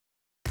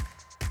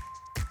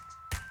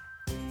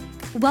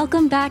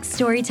Welcome back,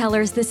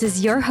 storytellers. This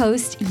is your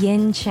host,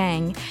 Yin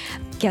Chang.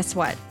 Guess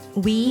what?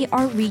 We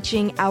are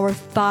reaching our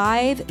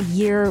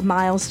 5-year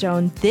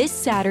milestone this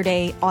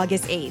Saturday,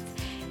 August 8th.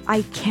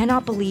 I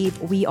cannot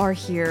believe we are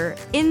here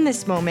in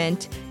this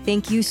moment.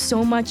 Thank you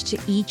so much to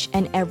each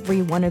and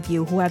every one of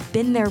you who have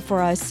been there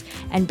for us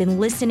and been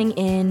listening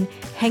in,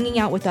 hanging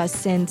out with us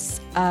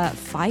since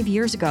 5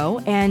 years ago.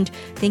 And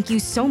thank you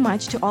so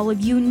much to all of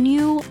you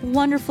new,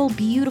 wonderful,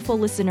 beautiful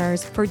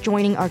listeners for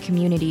joining our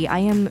community. I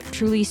am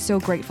truly so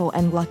grateful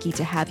and lucky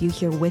to have you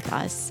here with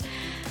us.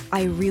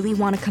 I really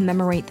want to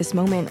commemorate this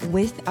moment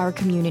with our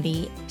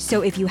community.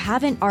 So if you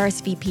haven't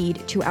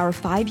RSVP'd to our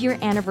 5-year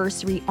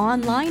anniversary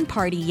online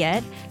party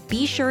yet,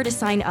 be sure to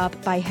sign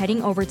up by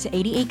heading over to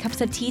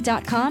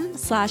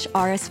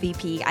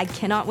 88cupsoftea.com/RSVP. I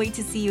cannot wait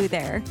to see you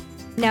there.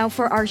 Now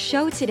for our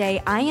show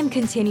today, I am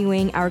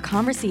continuing our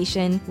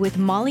conversation with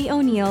Molly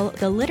O'Neill,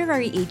 the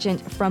literary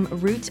agent from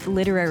Root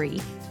Literary.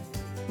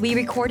 We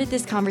recorded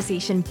this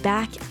conversation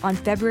back on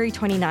February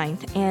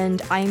 29th,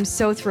 and I am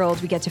so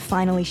thrilled we get to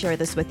finally share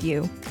this with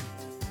you.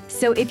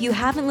 So if you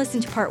haven't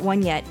listened to part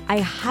 1 yet, I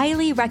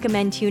highly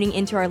recommend tuning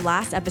into our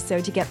last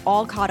episode to get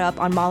all caught up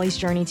on Molly's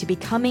journey to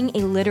becoming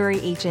a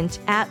literary agent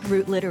at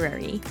Root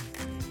Literary.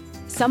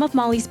 Some of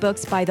Molly's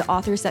books by the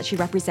authors that she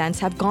represents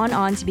have gone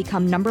on to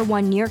become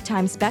 #1 New York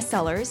Times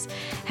bestsellers,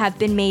 have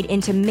been made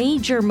into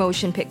major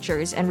motion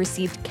pictures, and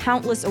received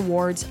countless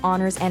awards,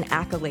 honors, and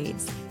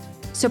accolades.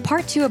 So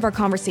part 2 of our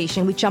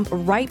conversation, we jump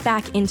right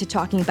back into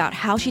talking about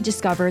how she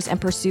discovers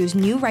and pursues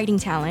new writing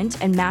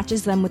talent and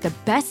matches them with the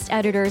best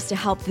editors to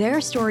help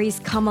their stories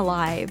come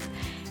alive.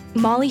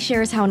 Molly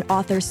shares how an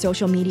author's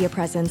social media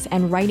presence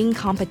and writing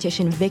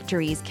competition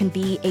victories can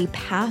be a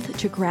path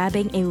to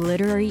grabbing a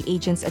literary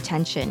agent's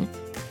attention.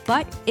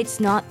 But it's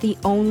not the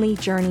only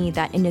journey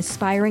that an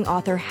aspiring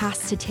author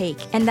has to take,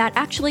 and that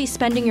actually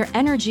spending your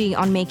energy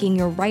on making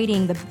your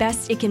writing the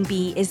best it can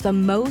be is the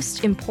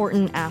most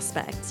important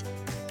aspect.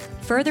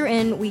 Further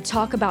in, we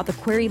talk about the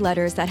query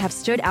letters that have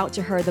stood out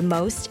to her the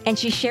most, and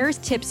she shares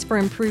tips for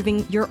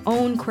improving your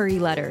own query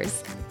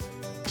letters.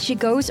 She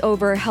goes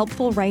over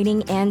helpful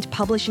writing and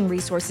publishing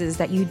resources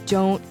that you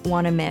don't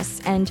want to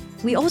miss, and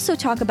we also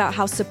talk about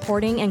how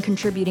supporting and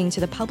contributing to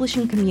the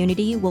publishing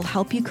community will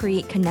help you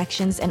create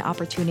connections and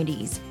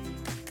opportunities.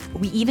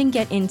 We even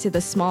get into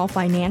the small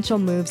financial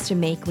moves to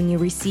make when you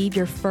receive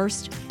your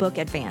first book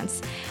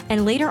advance.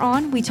 And later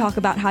on, we talk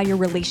about how your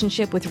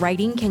relationship with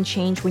writing can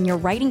change when your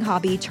writing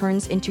hobby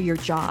turns into your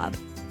job,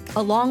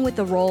 along with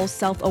the role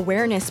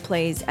self-awareness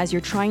plays as you're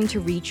trying to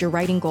reach your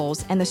writing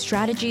goals and the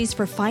strategies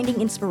for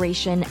finding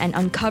inspiration and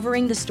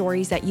uncovering the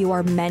stories that you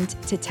are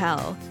meant to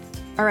tell.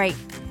 All right,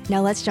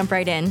 now let's jump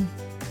right in.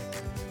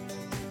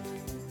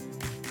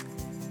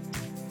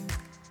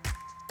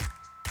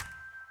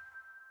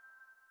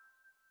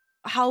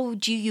 How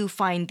do you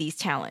find these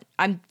talent?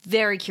 I'm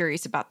very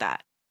curious about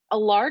that. A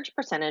large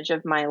percentage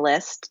of my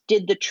list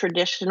did the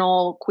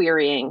traditional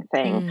querying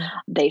thing.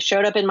 They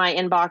showed up in my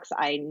inbox.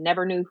 I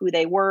never knew who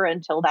they were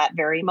until that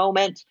very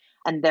moment,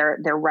 and their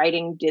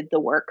writing did the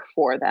work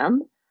for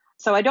them.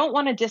 So I don't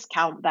want to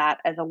discount that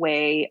as a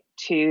way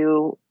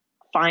to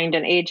find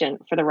an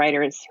agent for the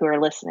writers who are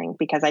listening,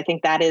 because I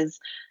think that is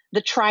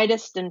the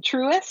triedest and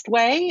truest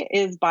way,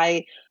 is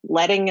by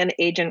letting an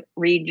agent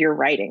read your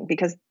writing,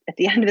 because at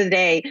the end of the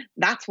day,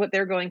 that's what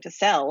they're going to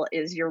sell,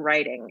 is your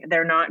writing.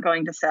 They're not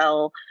going to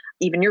sell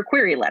even your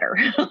query letter.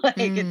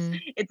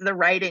 It's the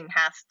writing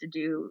has to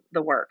do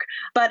the work.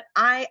 But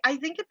I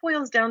think it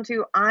boils down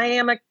to, I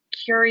am a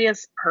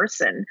curious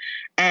person.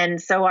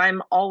 And so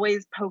I'm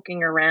always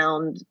poking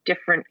around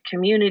different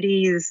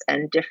communities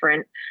and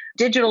different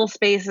digital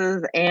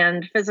spaces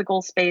and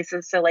physical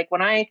spaces. So like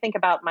when I think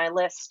about my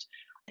list,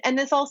 and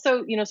this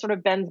also, sort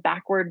of bends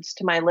backwards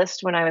to my list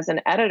when I was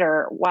an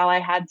editor, while I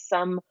had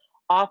some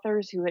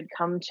authors who had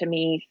come to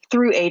me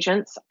through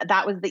agents.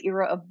 That was the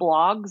era of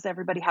blogs.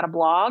 Everybody had a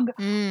blog.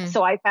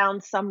 So I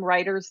found some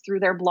writers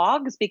through their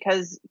blogs,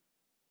 because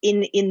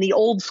in the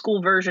old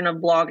school version of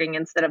blogging,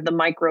 instead of the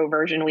micro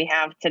version we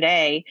have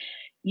today,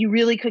 you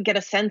really could get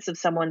a sense of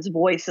someone's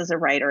voice as a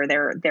writer,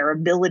 their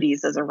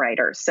abilities as a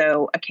writer.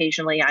 So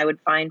occasionally I would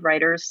find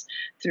writers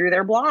through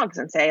their blogs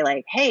and say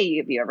like, hey,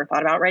 have you ever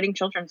thought about writing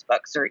children's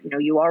books? Or,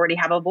 you already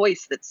have a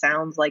voice that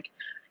sounds like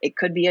it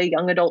could be a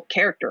young adult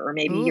character, or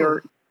maybe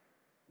you're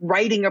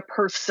writing a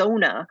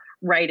persona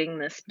writing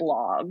this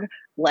blog.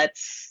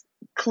 Let's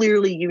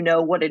clearly,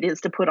 what it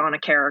is to put on a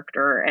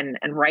character and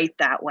write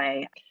that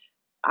way.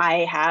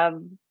 I have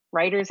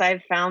writers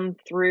I've found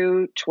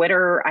through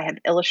Twitter. I have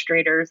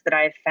illustrators that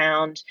I've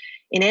found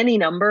in any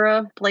number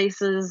of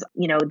places.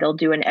 They'll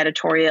do an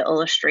editorial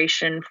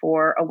illustration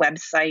for a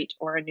website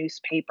or a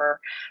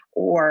newspaper,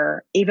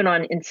 or even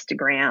on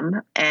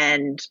Instagram.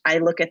 And I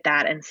look at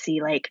that and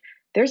see like,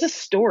 there's a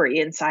story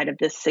inside of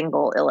this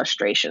single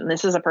illustration.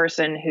 This is a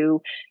person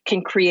who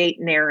can create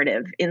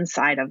narrative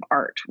inside of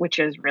art, which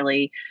is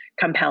really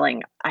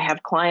compelling. I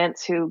have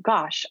clients who,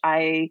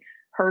 I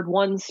heard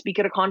one speak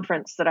at a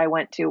conference that I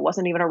went to. It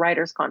wasn't even a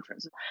writer's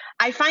conference.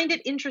 I find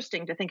it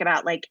interesting to think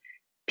about, like,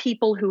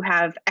 people who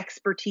have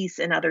expertise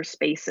in other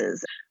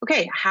spaces.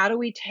 Okay, how do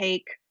we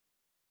take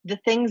the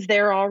things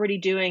they're already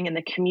doing in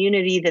the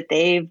community that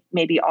they've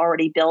maybe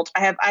already built?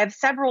 I have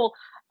several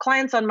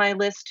clients on my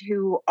list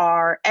who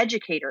are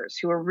educators,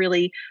 who are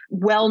really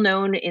well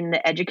known in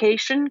the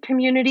education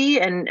community,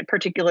 and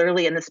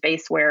particularly in the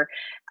space where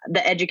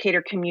the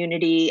educator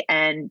community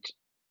and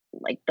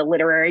like the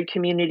literary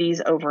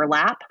communities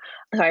overlap.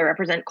 So I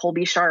represent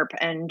Colby Sharp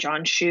and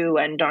John Shu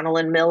and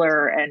Donalyn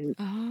Miller and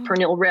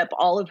Pernille Ripp,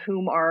 all of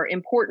whom are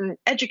important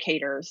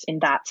educators in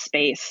that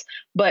space,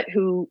 but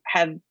who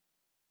have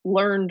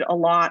learned a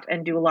lot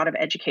and do a lot of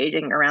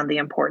educating around the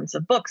importance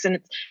of books. And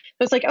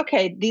it's like,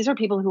 okay, these are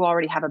people who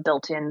already have a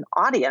built-in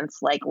audience.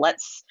 Like,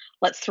 let's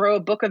throw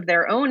a book of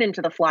their own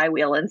into the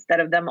flywheel instead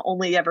of them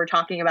only ever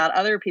talking about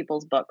other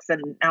people's books.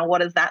 And now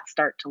what does that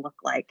start to look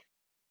like?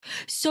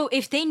 So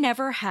if they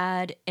never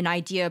had an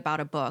idea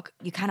about a book,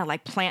 you kind of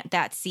like plant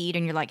that seed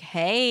and you're like,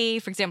 hey,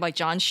 for example, like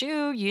John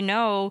Shu,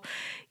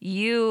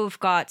 you've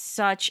got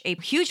such a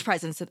huge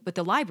presence with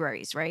the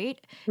libraries, right?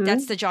 Mm-hmm.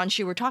 That's the John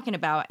Shu we're talking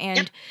about.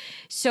 And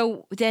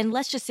so then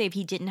let's just say if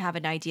he didn't have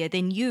an idea,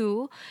 then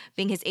you,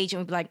 being his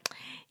agent, would be like,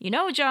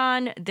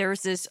 John,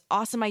 there's this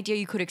awesome idea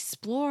you could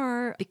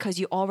explore because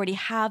you already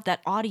have that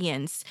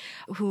audience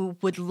who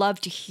would love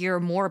to hear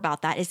more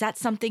about that. Is that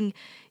something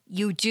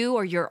you do,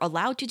 or you're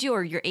allowed to do,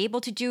 or you're able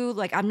to do?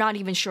 Like, I'm not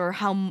even sure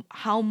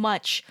how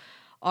much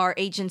are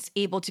agents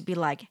able to be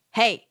like,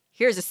 hey,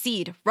 here's a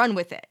seed, run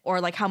with it,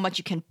 or like how much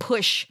you can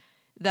push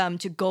them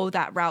to go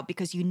that route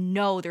because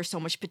there's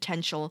so much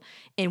potential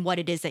in what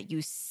it is that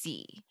you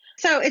see.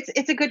 So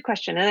it's a good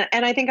question.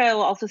 And I think I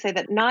will also say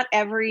that not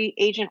every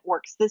agent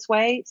works this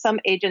way.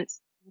 Some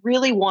agents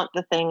really want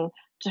the thing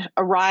to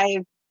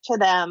arrive to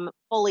them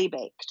fully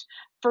baked.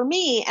 For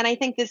me, and I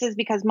think this is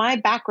because my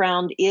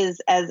background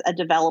is as a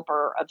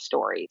developer of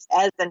stories,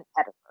 as an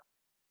editor.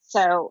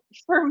 So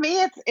for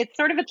me, it's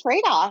sort of a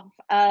trade-off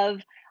of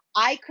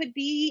I could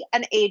be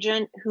an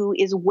agent who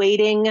is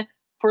waiting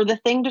for the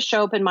thing to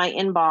show up in my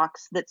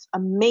inbox that's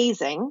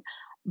amazing,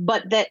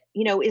 but that,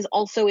 is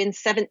also in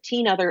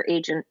 17 other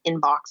agent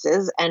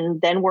inboxes.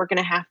 And then we're going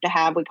to have,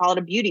 we call it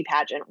a beauty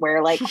pageant,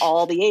 where like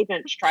all the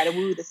agents try to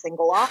woo the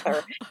single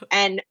author.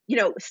 And,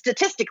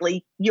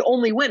 statistically, you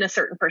only win a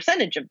certain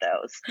percentage of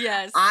those.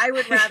 Yes. I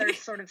would rather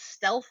sort of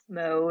stealth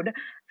mode,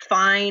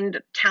 find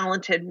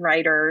talented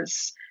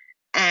writers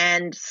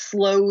and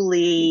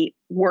slowly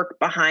work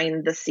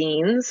behind the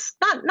scenes.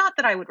 Not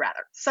that I would rather.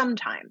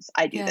 Sometimes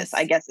I do this,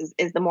 I guess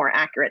is the more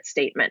accurate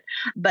statement.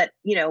 But,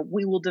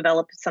 we will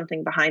develop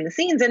something behind the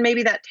scenes, and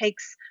maybe that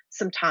takes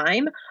some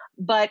time,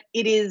 but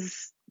it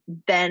is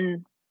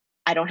then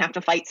I don't have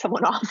to fight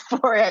someone off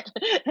for it.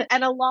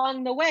 And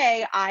along the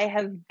way, I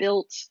have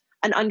built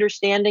an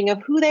understanding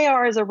of who they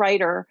are as a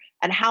writer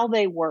and how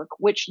they work,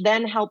 which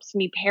then helps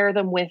me pair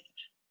them with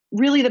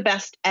really the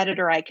best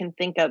editor I can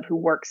think of who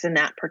works in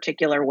that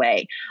particular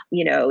way.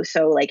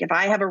 So like if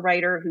I have a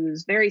writer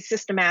who's very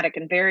systematic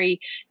and very,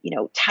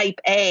 type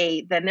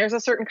A, then there's a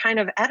certain kind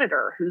of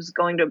editor who's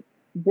going to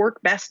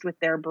work best with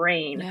their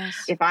brain. Yes.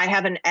 If I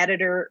have an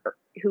editor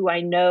who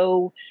I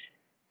know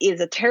is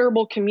a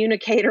terrible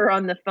communicator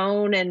on the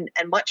phone and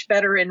much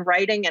better in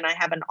writing, and I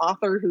have an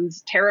author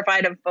who's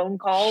terrified of phone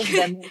calls,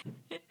 then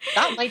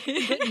that might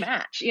be a good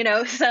match,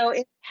 So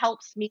it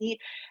helps me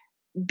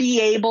be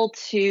able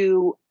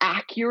to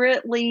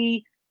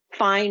accurately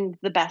find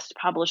the best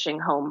publishing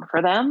home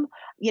for them.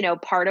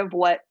 Part of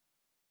what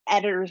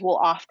editors will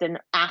often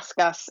ask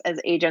us as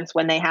agents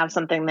when they have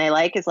something they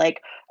like is like,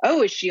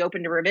 oh, is she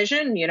open to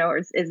revision? Or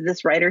is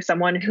this writer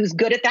someone who's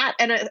good at that?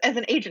 And as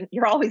an agent,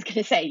 you're always going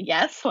to say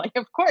yes. Like,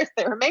 of course,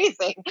 they're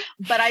amazing.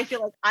 But I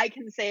feel like I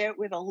can say it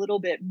with a little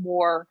bit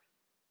more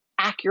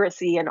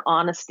accuracy and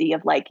honesty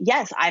of like,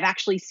 yes, I've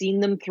actually seen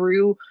them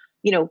through,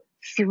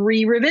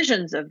 3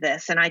 revisions of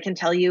this, and I can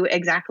tell you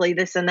exactly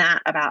this and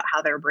that about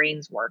how their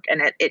brains work. And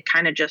it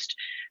kind of just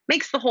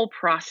makes the whole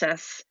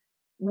process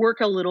work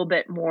a little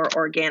bit more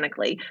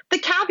organically. The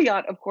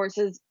caveat, of course,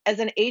 is as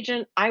an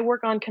agent, I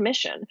work on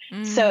commission.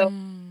 So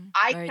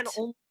I can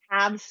only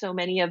have so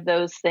many of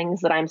those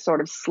things that I'm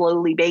sort of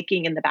slowly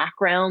baking in the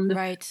background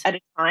at a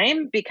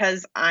time,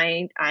 because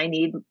I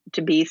need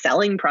to be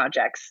selling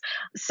projects.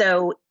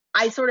 So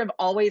I sort of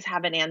always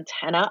have an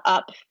antenna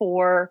up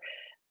for,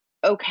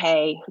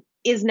 okay,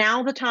 is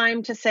now the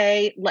time to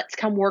say, let's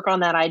come work on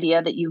that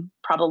idea that you've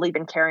probably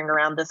been carrying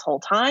around this whole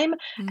time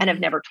and have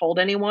never told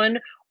anyone?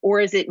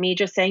 Or is it me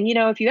just saying,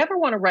 if you ever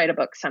want to write a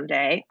book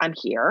someday, I'm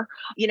here.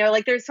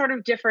 Like there's sort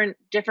of different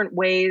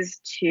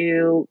ways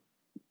to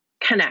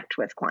connect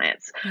with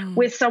clients.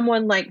 With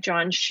someone like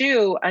John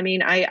Shu, I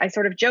mean, I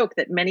sort of joke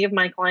that many of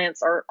my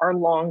clients are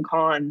long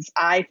cons.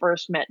 I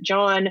first met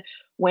John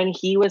when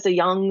he was a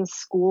young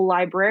school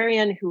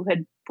librarian who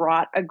had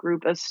brought a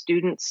group of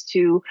students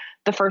to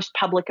the first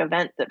public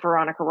event that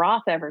Veronica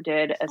Roth ever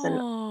did as an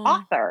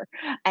author.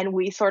 And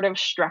we sort of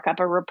struck up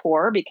a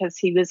rapport because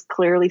he was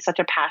clearly such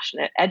a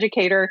passionate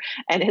educator,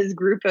 and his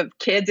group of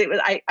kids,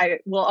 I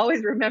will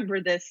always remember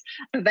this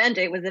event.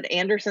 It was at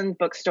Anderson's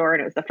bookstore,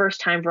 and it was the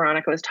first time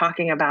Veronica was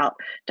talking about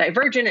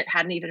Divergent. It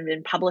hadn't even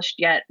been published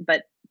yet,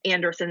 but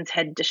Anderson's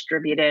had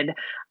distributed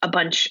a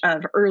bunch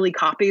of early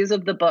copies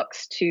of the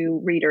books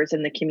to readers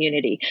in the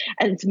community.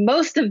 And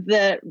most of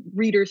the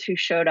readers who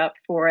showed up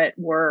for it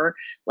were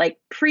like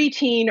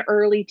preteen,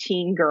 early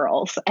teen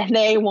girls. And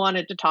they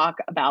wanted to talk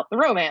about the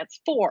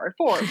romance. Four.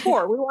 We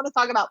want to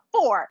talk about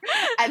 4.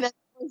 And then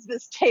was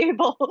this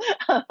table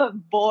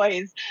of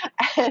boys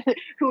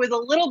who was a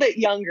little bit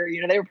younger.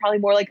 They were probably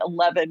more like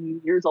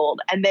 11 years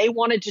old. And they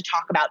wanted to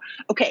talk about,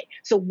 okay,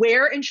 so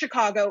where in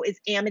Chicago is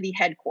Amity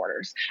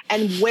headquarters?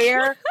 And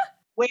where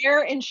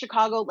in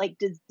Chicago, like,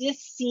 does this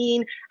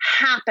scene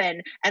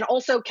happen? And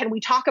also, can we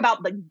talk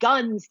about the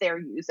guns they're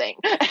using?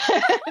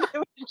 It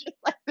was just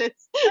like this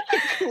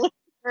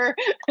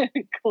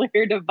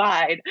clear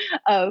divide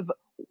of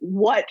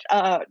what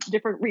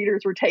different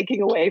readers were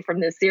taking away from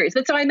this series.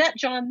 But so I met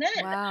John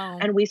then,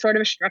 and we sort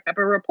of struck up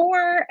a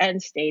rapport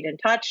and stayed in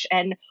touch.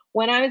 And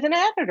when I was an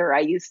editor, I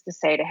used to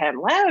say to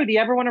him, "Wow, do you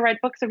ever want to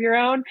write books of your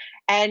own?"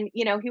 And,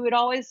 he would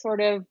always sort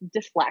of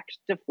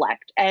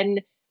deflect.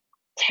 And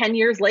 10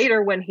 years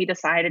later, when he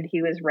decided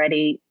he was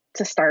ready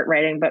to start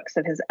writing books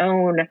of his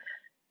own,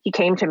 he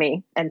came to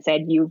me and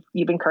said, you've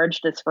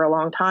encouraged this for a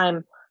long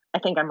time. I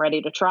think I'm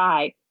ready to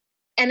try.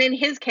 And in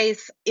his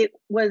case, it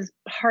was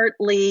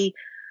partly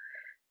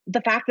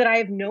the fact that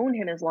I've known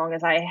him as long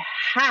as I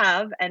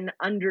have and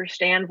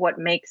understand what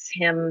makes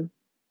him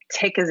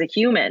tick as a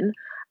human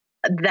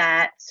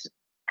that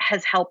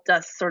has helped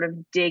us sort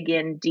of dig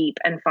in deep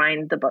and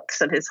find the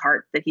books of his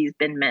heart that he's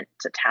been meant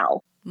to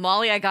tell.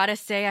 Molly, I gotta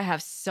say, I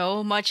have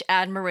so much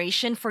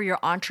admiration for your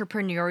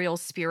entrepreneurial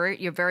spirit,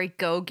 your very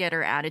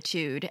go-getter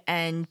attitude,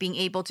 and being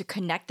able to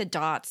connect the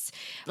dots.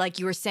 Like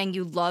you were saying,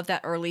 you love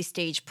that early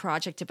stage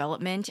project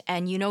development.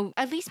 And,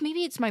 at least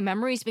maybe it's my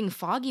memories being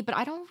foggy, but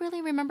I don't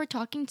really remember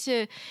talking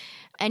to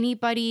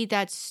anybody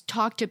that's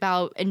talked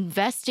about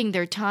investing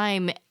their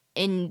time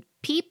in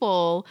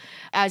people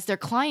as their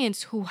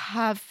clients who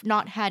have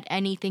not had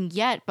anything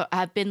yet, but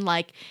have been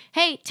like,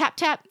 hey, tap,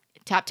 tap,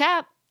 tap,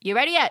 tap. You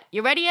ready yet?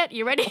 You ready yet?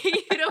 You ready?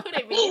 You know what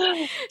I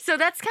mean? So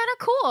that's kind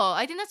of cool.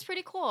 I think that's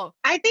pretty cool.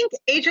 I think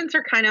agents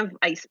are kind of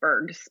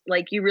icebergs.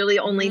 Like you really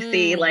only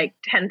see like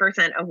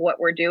 10% of what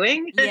we're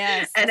doing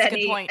at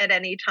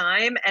any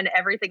time. And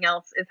everything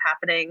else is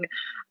happening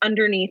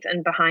underneath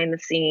and behind the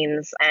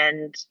scenes.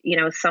 And,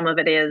 some of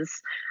it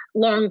is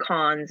long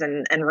cons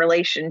and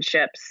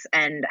relationships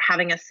and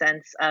having a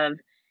sense of,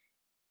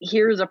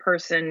 here's a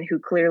person who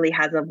clearly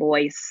has a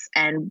voice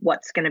and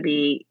what's going to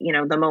be,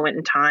 the moment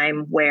in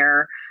time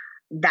where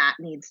that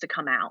needs to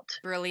come out.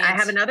 Brilliant. I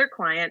have another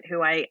client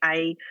who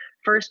I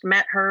first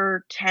met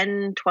her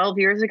 10, 12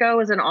 years ago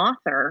as an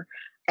author,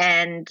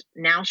 and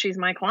now she's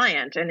my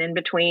client. And in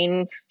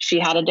between, she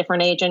had a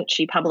different agent.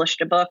 She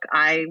published a book.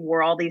 I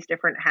wore all these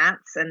different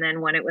hats. And then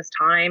when it was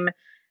time,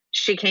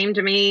 she came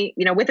to me,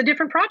 with a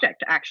different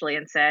project actually,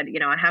 and said,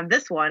 I have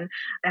this one.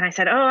 And I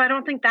said, oh, I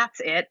don't think that's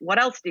it.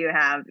 What else do you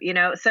have?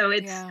 So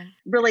it's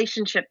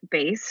relationship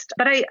based.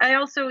 But I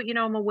also,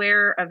 I'm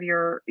aware of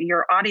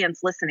your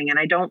audience listening, and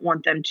I don't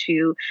want them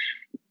to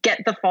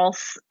get the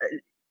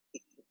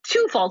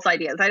two false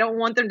ideas. I don't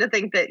want them to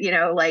think that,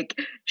 like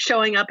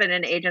showing up in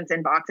an agent's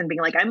inbox and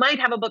being like, I might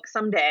have a book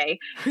someday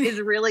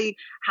is really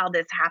how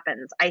this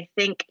happens. I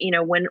think,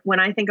 when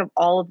I think of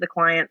all of the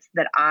clients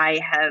that I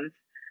have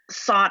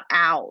sought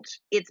out,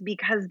 it's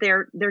because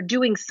they're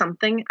doing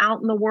something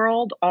out in the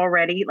world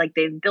already. Like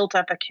they've built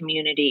up a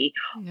community,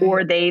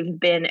 or they've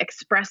been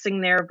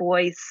expressing their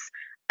voice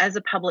as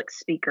a public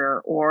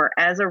speaker or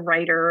as a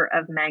writer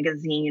of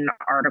magazine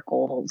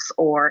articles,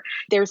 or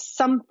there's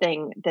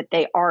something that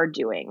they are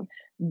doing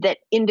that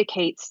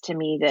indicates to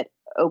me that,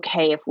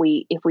 okay, if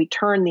we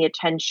turn the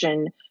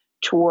attention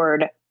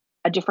toward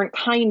a different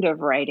kind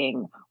of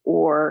writing,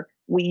 or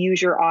we use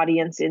your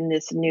audience in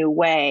this new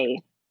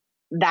way,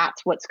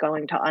 that's what's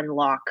going to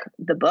unlock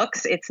the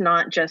books. It's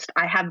not just,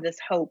 I have this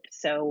hope,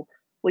 so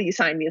will you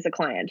sign me as a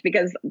client?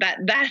 Because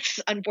that's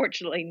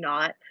unfortunately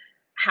not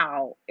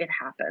how it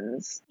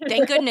happens.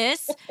 Thank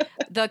goodness.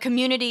 The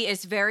community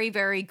is very,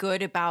 very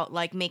good about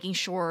like making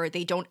sure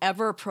they don't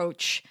ever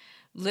approach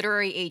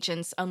literary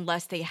agents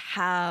unless they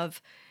have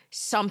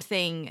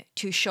something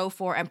to show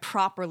for and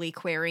properly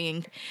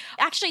querying.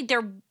 Actually,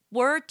 there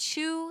were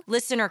 2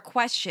 listener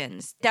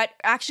questions that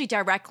actually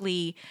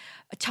directly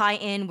tie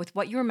in with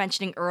what you were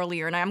mentioning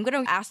earlier. And I'm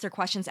going to ask their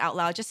questions out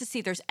loud just to see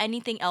if there's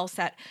anything else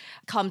that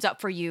comes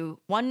up for you.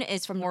 One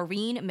is from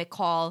Maureen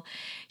McCall.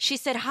 She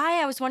said,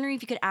 "Hi, I was wondering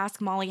if you could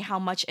ask Molly how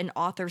much an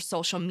author's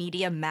social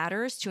media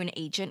matters to an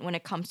agent when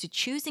it comes to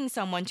choosing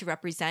someone to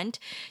represent.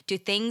 Do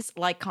things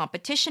like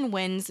competition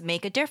wins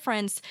make a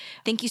difference?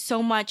 Thank you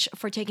so much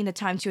for taking the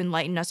time to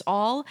enlighten us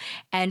all."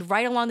 And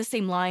right along the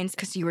same lines,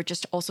 because you were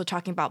just also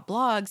talking about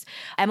blogs,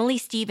 Emily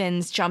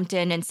Stevens jumped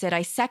in and said,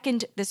 "I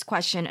second this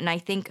question, and I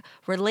think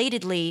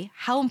relatedly,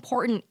 how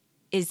important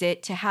is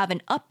it to have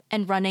an up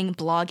and running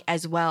blog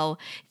as well?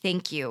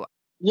 Thank you."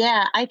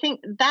 Yeah, I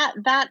think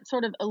that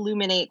sort of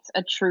illuminates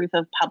a truth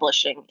of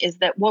publishing, is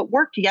that what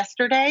worked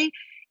yesterday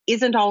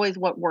isn't always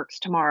what works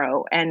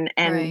tomorrow. And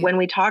Right. when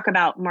we talk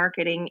about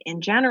marketing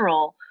in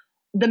general,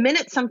 the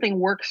minute something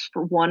works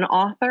for one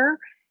author,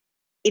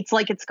 it's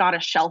like it's got a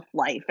shelf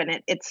life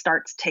and it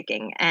starts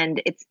ticking,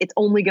 and it's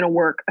only going to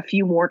work a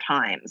few more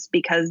times,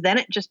 because then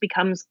it just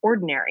becomes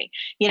ordinary.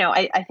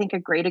 I think a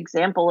great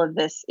example of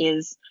this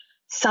is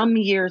some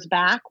years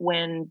back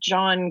when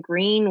John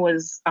Green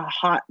was a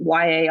hot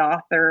YA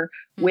author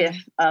with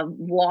a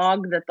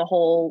vlog that the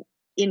whole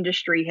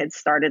industry had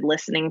started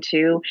listening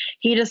to.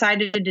 He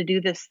decided to do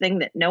this thing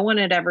that no one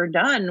had ever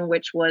done,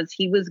 which was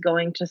he was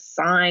going to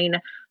sign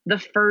the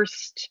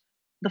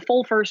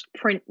full first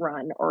print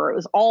run, or it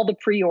was all the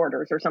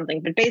pre-orders or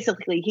something. But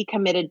basically, he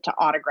committed to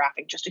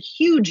autographing just a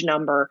huge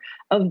number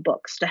of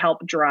books to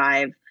help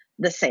drive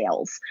the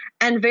sales.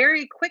 And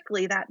very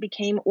quickly, that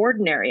became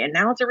ordinary. And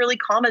now it's a really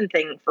common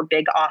thing for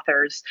big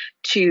authors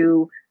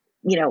to,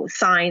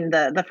 sign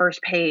the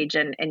first page.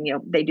 And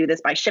they do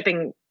this by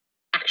shipping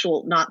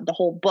not the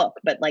whole book,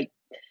 but like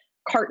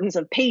cartons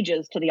of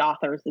pages to the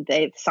authors that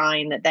they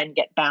sign that then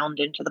get bound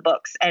into the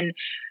books. And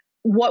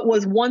what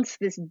was once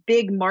this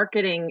big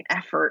marketing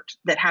effort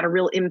that had a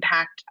real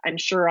impact, I'm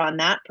sure, on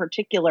that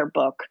particular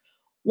book,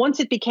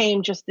 once it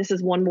became just, this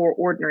is one more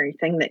ordinary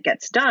thing that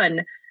gets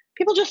done,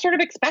 people just sort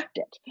of expect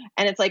it.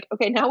 And it's like,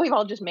 okay, now we've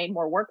all just made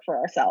more work for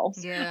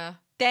ourselves. Yeah.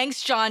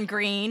 Thanks, John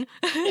Green.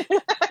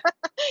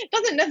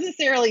 Doesn't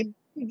necessarily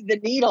move the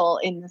needle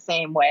in the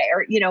same way.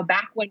 Or,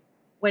 back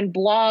when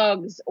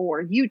blogs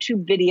or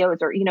YouTube videos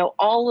or,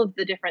 all of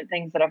the different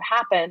things that have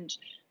happened,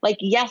 like,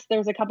 yes,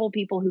 there's a couple of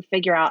people who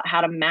figure out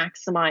how to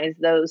maximize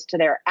those to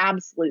their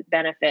absolute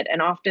benefit.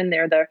 And often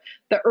they're the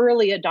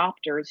early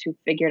adopters who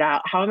figured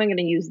out, how am I going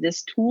to use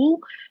this tool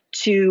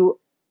to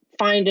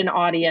find an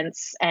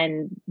audience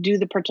and do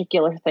the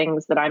particular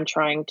things that I'm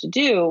trying to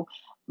do.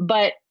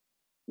 But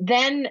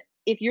then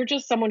if you're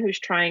just someone who's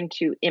trying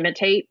to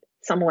imitate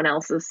someone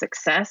else's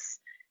success,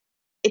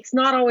 it's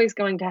not always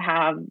going to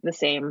have the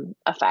same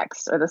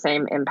effects or the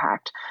same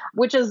impact,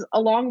 which is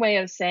a long way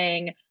of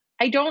saying,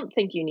 I don't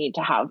think you need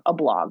to have a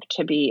blog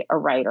to be a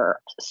writer.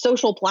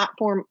 Social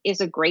platform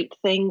is a great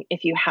thing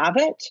if you have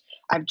it.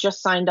 I've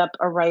just signed up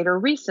a writer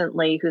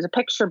recently who's a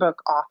picture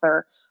book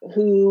author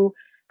who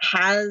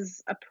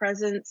has a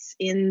presence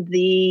in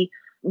the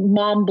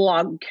mom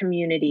blog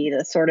community,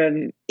 the sort of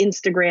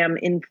Instagram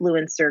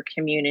influencer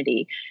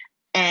community.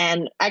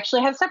 And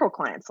actually have several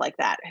clients like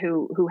that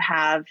who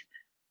have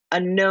a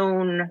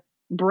known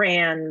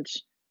brand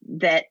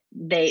that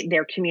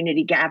their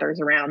community gathers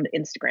around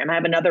Instagram. I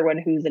have another one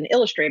who's an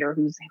illustrator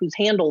whose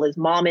handle is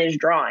Mom is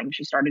Drawing.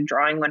 She started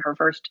drawing when her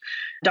first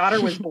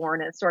daughter was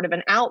born as sort of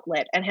an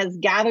outlet, and has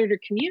gathered a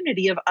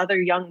community of other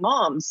young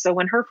moms. So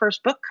when her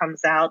first book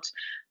comes out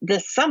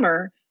this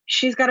summer,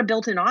 she's got a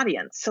built-in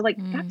audience. So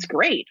that's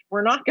great.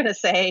 We're not going to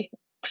say,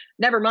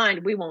 never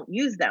mind, we won't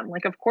use them.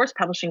 Like, of course,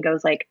 publishing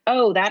goes like,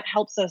 oh, that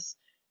helps us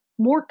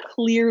more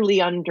clearly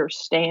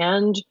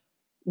understand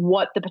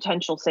what the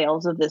potential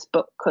sales of this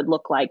book could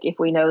look like if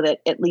we know that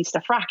at least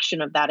a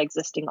fraction of that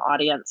existing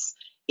audience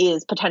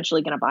is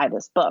potentially going to buy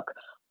this book.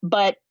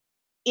 But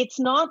it's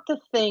not the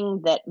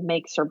thing that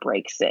makes or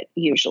breaks it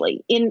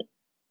usually. In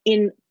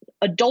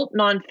adult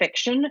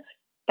nonfiction,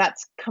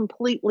 that's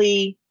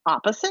completely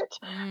opposite.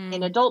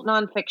 In adult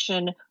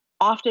nonfiction,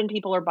 often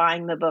people are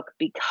buying the book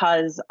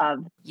because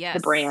of the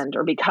brand,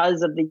 or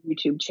because of the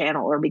YouTube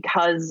channel, or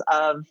because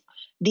of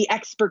the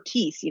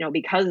expertise,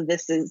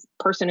 because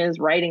person is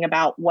writing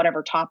about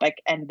whatever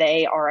topic and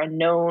they are a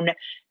known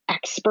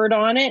expert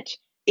on it.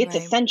 It's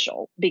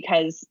essential,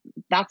 because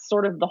that's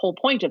sort of the whole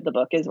point of the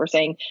book, is we're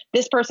saying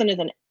this person is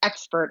an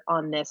expert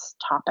on this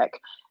topic,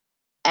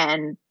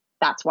 and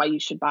that's why you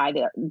should buy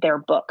their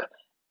book.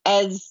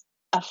 As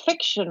a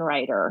fiction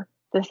writer,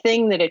 the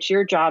thing that it's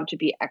your job to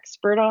be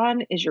expert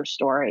on is your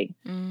story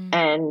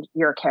and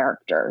your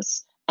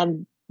characters.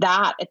 And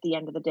that, at the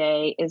end of the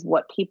day, is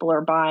what people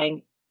are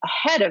buying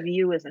ahead of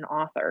you as an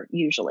author,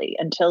 usually,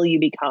 until you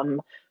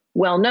become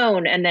well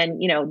known. And then,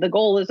 the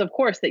goal is, of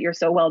course, that you're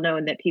so well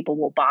known that people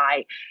will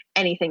buy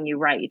anything you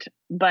write.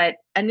 But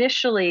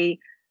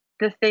initially,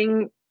 the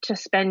thing to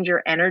spend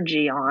your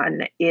energy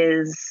on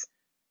is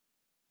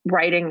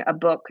writing a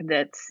book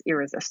that's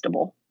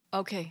irresistible.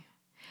 Okay.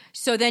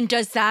 So then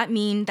does that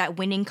mean that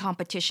winning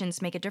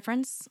competitions make a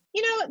difference?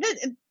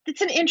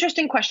 It's an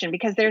interesting question,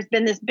 because there's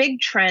been this big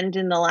trend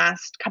in the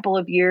last couple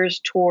of years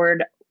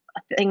toward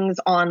things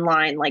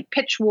online like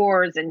Pitch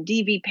Wars and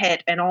DV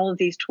Pit and all of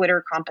these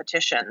Twitter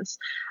competitions.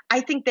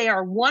 I think they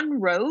are one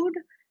road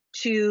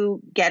to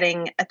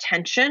getting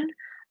attention.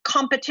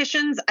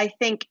 Competitions, I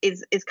think,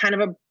 is kind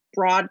of a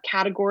broad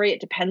category.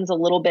 It depends a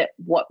little bit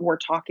what we're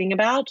talking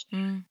about.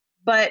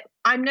 But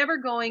I'm never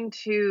going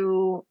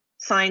to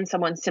sign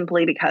someone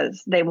simply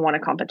because they won a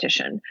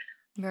competition.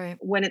 Right.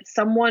 When it's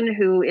someone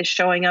who is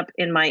showing up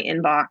in my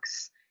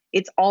inbox,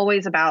 it's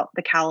always about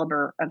the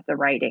caliber of the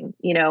writing.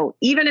 You know,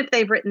 even if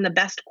they've written the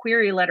best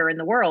query letter in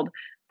the world,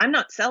 I'm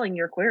not selling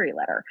your query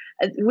letter,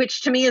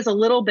 which to me is a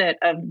little bit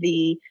of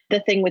the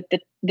thing with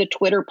the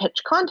Twitter pitch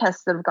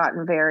contests that have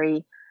gotten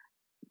very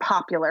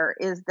popular,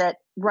 is that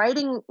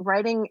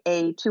writing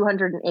a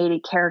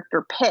 280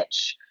 character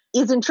pitch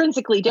is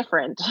intrinsically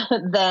different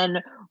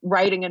than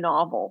writing a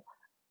novel.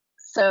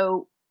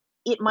 So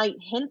it might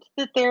hint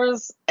that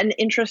there's an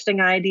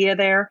interesting idea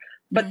there,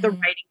 but the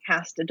writing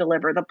has to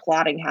deliver, the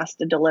plotting has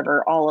to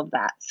deliver, all of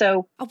that.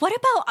 So what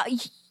about,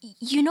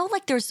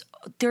 like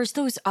there's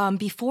those,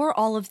 before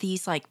all of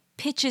these like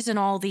pitches and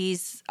all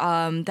these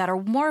that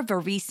are more of a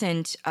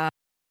recent,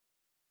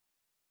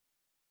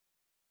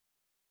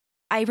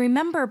 I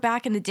remember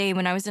back in the day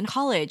when I was in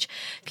college,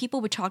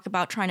 people would talk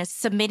about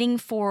submitting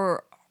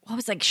for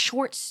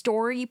short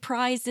story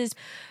prizes,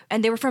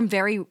 and they were from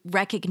very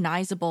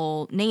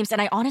recognizable names.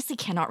 And I honestly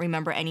cannot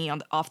remember any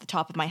off the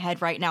top of my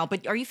head right now,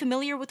 but are you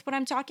familiar with what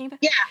I'm talking about?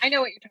 Yeah, I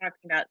know what you're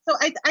talking about. So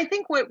I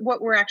think what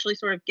we're actually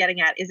sort of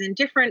getting at is in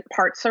different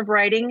parts of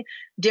writing,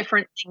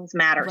 different things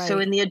matter. Right. So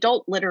in the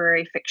adult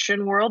literary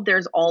fiction world,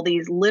 there's all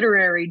these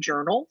literary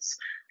journals.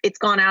 It's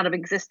gone out of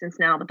existence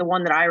now, but the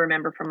one that I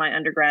remember from my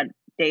undergrad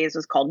days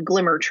was called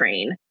Glimmer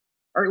Train,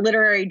 or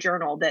literary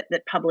journal that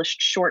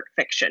published short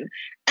fiction.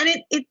 And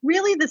it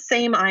really the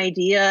same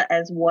idea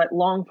as what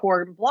long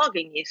form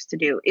blogging used to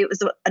do. It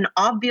was an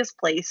obvious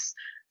place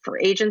for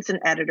agents and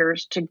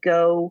editors to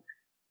go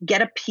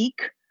get a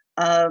peek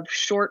of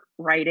short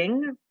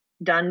writing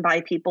done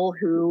by people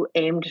who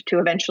aimed to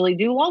eventually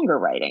do longer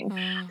writing.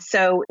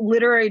 So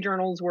literary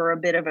journals were a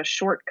bit of a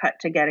shortcut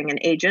to getting an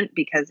agent,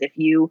 because if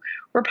you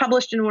were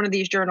published in one of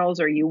these journals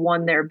or you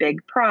won their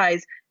big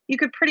prize, you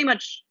could pretty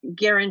much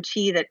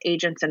guarantee that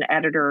agents and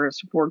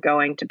editors were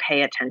going to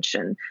pay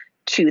attention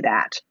to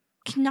that.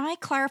 Can I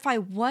clarify,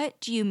 what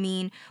do you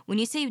mean when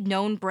you say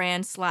known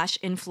brand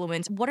 /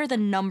 influence? What are the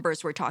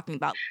numbers we're talking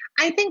about?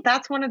 I think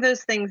that's one of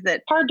those things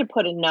that's hard to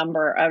put a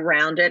number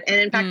around it. And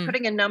in fact,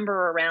 putting a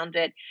number around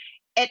it,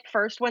 at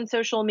first, when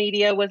social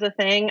media was a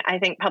thing, I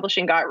think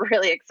publishing got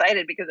really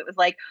excited because it was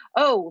like,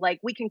 oh, like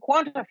we can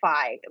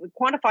quantify.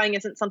 Quantifying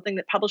isn't something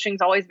that publishing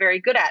is always very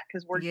good at,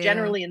 because we're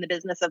generally in the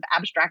business of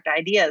abstract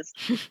ideas.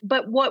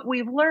 But what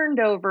we've learned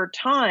over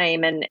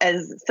time, and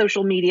as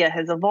social media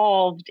has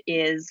evolved,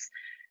 is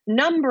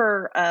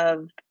number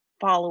of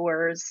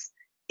followers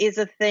is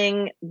a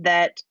thing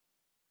that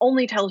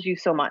only tells you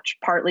so much,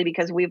 partly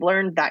because we've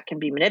learned that can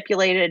be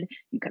manipulated.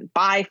 You can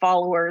buy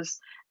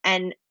followers.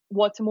 And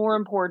what's more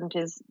important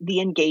is the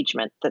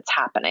engagement that's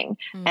happening.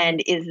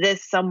 And is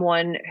this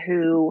someone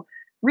who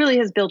really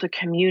has built a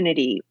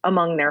community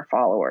among their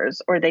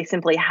followers, or they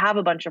simply have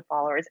a bunch of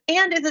followers?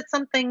 And is it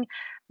something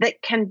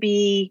that can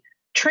be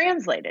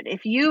translated?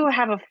 If you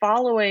have a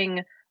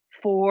following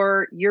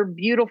for your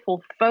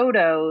beautiful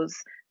photos,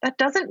 that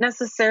doesn't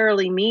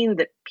necessarily mean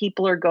that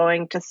people are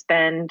going to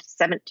spend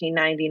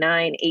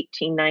 $17.99,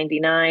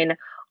 $18.99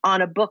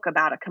 on a book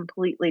about a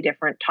completely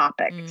different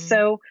topic.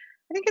 So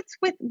I think it's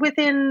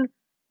within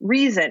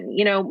reason.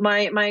 You know,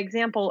 my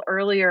example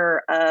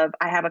earlier of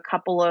I have a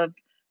couple of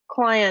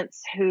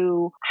clients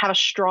who have a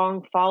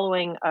strong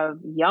following of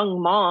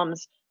young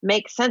moms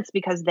makes sense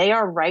because they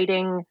are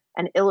writing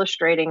and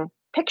illustrating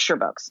picture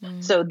books.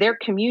 So their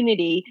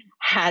community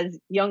has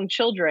young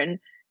children,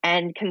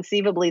 and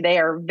conceivably they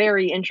are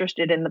very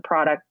interested in the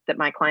product that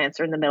my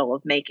clients are in the middle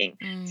of making.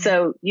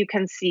 So you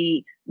can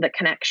see the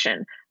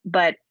connection.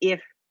 But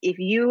if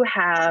you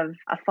have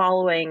a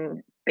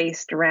following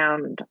based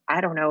around, I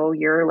don't know,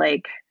 you're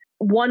like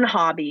one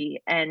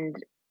hobby, and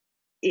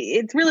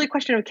it's really a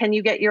question of, can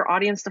you get your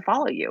audience to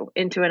follow you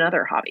into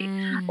another hobby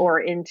or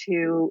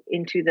into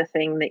the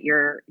thing that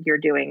you're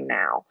doing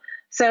now?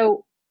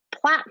 So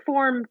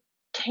platform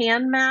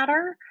can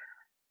matter.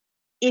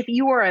 If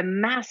you are a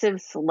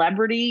massive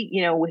celebrity,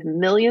 you know, with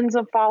millions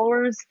of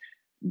followers,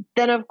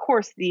 then of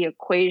course the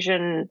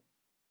equation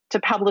to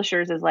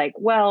publishers is like,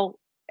 well,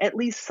 at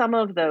least some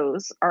of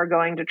those are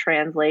going to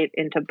translate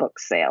into book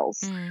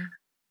sales.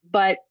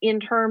 But in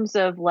terms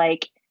of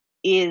like,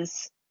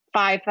 is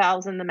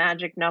 5,000 the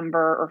magic number,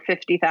 or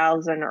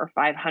 50,000 or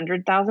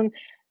 500,000?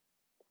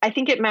 I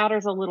think it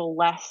matters a little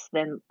less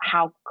than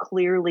how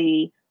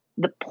clearly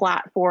the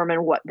platform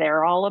and what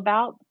they're all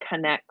about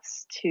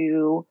connects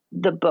to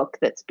the book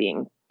that's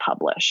being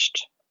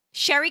published.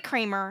 Sherry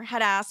Kramer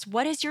had asked,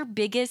 what is your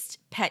biggest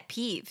pet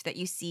peeve that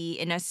you see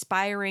in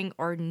aspiring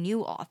or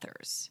new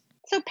authors?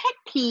 So pet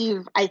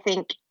peeve, I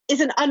think,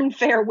 is an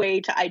unfair way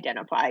to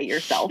identify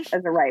yourself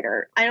as a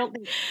writer. I don't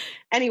think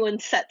anyone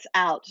sets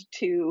out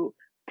to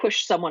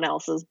push someone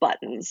else's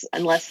buttons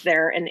unless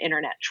they're an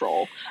internet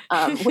troll,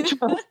 which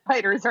most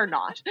writers are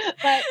not.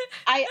 But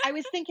I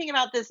was thinking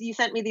about this. You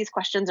sent me these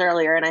questions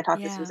earlier, and I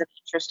thought this was an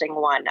interesting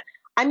one.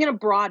 I'm going to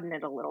broaden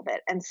it a little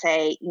bit and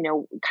say,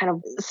 kind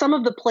of some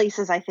of the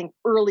places I think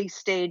early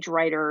stage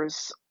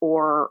writers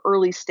or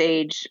early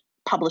stage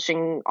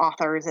publishing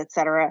authors, et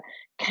cetera,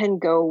 can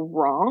go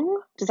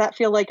wrong. Does that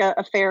feel like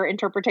a fair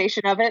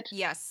interpretation of it?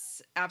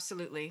 Yes,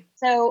 absolutely.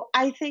 So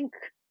I think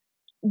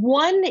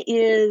one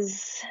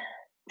is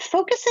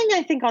focusing,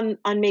 I think,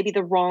 on maybe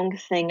the wrong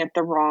thing at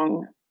the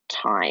wrong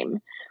time.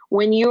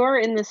 When you're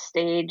in the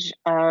stage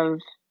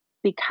of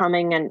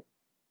becoming and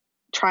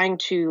trying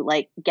to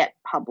get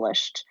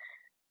published,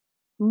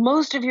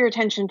 most of your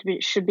attention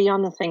should be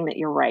on the thing that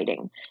you're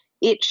writing.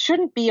 It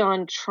shouldn't be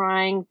on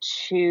trying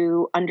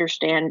to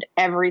understand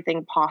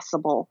everything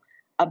possible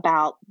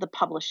about the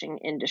publishing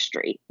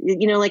industry.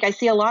 I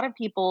see a lot of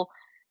people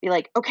be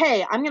like,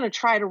 okay, I'm going to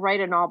try to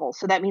write a novel.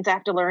 So that means I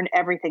have to learn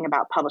everything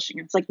about publishing.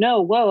 It's like,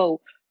 no, whoa.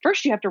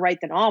 First, you have to write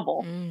the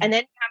novel, and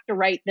then you have to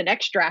write the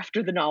next draft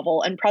of the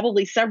novel and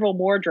probably several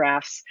more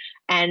drafts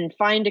and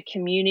find a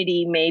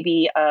community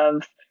maybe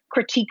of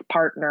critique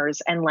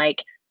partners. And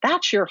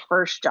that's your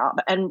first job.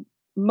 And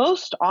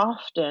most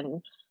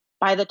often,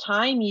 by the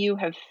time you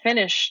have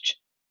finished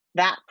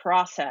that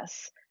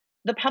process,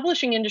 the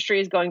publishing industry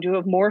is going to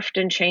have morphed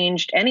and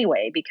changed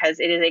anyway, because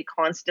it is a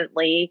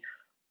constantly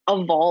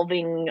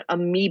evolving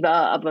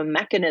amoeba of a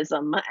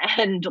mechanism.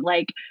 And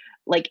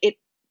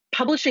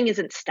publishing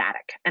isn't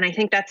static. And I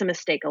think that's a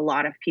mistake a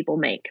lot of people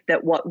make,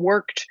 that what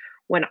worked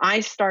when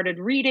I started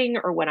reading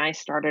or when I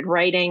started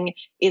writing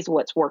is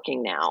what's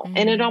working now.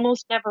 And it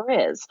almost never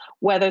is,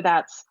 whether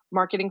that's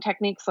marketing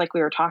techniques like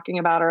we were talking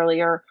about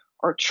earlier,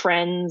 or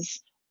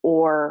trends,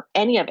 or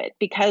any of it.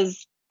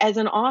 Because as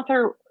an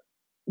author,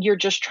 you're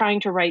just trying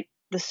to write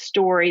the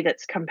story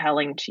that's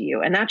compelling to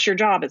you. And that's your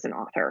job as an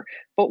author.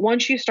 But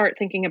once you start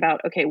thinking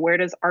about, okay, where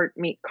does art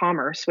meet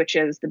commerce, which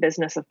is the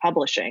business of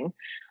publishing,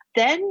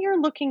 then you're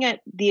looking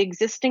at the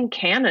existing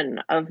canon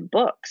of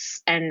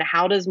books and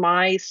how does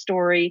my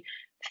story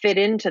fit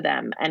into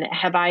them? And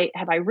have I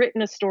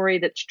written a story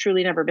that's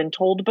truly never been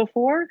told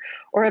before?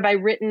 Or have I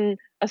written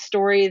a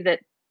story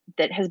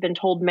that has been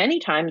told many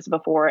times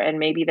before and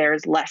maybe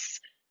there's less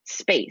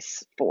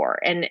space for?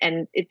 And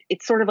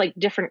it's sort of like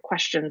different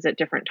questions at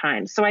different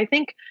times. So I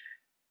think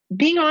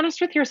being honest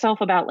with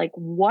yourself about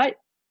what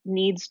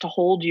needs to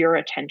hold your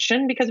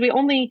attention, because we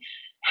only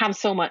have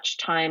so much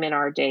time in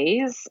our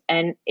days,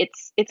 and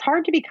it's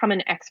hard to become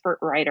an expert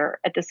writer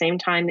at the same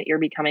time that you're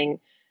becoming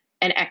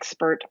an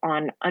expert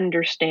on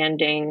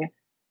understanding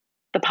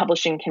the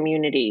publishing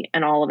community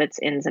and all of its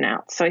ins and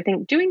outs. So I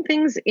think doing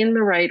things in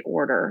the right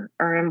order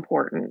are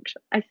important.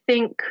 I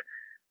think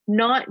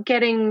not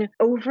getting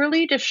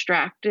overly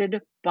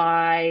distracted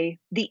by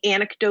the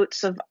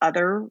anecdotes of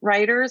other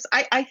writers.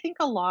 I think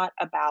a lot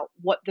about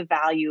what the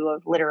value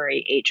of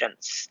literary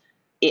agents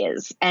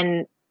is.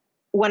 And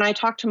when I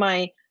talk to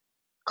my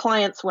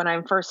clients, when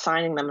I'm first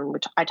signing them, in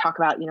which I talk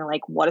about,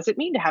 what does it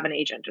mean to have an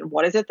agent and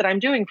what is it that I'm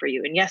doing for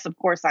you? And yes, of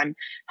course, I'm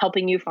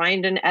helping you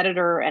find an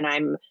editor and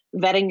I'm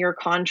vetting your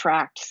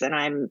contracts and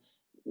I'm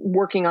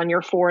working on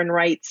your foreign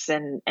rights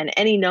and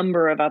any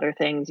number of other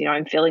things.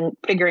 I'm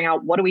figuring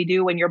out what do we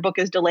do when your book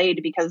is delayed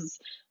because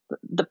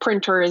the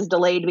printer is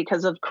delayed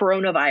because of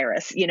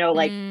coronavirus,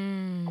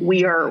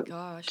 we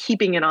are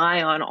keeping an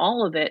eye on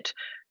all of it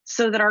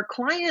so that our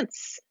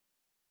clients'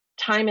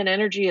 time and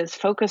energy is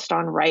focused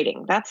on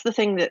writing. That's the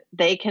thing that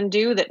they can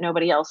do that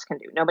nobody else can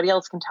do. Nobody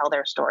else can tell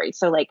their story.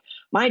 So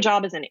my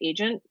job as an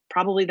agent,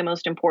 probably the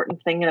most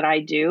important thing that I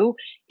do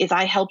is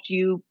I help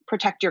you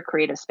protect your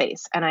creative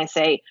space. And I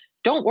say,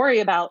 don't worry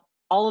about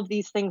all of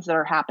these things that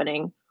are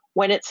happening.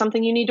 When it's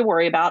something you need to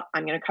worry about,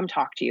 I'm going to come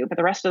talk to you. But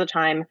the rest of the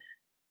time,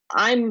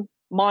 I'm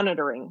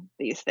monitoring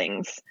these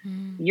things.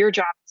 Your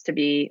job is to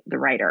be the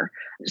writer.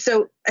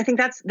 So I think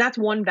that's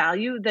one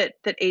value that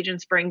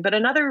agents bring. But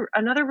another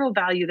real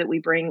value that we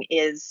bring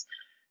is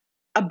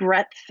a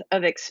breadth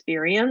of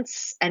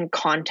experience and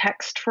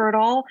context for it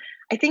all.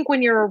 I think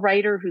when you're a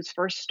writer who's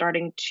first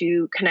starting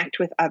to connect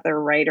with other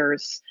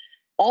writers,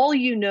 all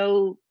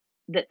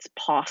that's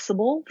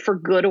possible, for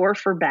good or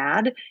for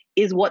bad,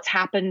 is what's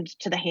happened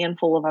to the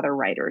handful of other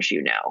writers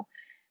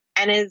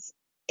And as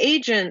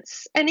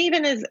agents, and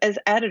even as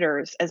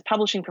editors, as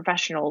publishing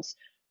professionals,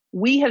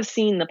 we have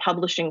seen the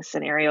publishing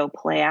scenario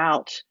play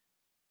out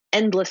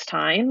endless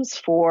times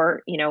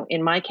for,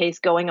 in my case,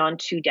 going on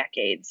 2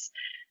 decades.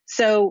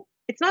 So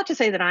it's not to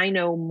say that I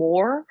know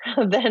more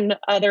than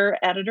other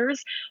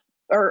editors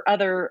or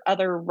other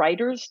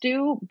writers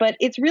do, but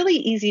it's really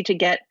easy to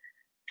get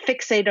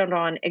fixated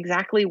on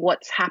exactly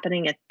what's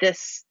happening at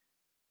this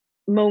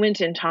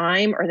moment in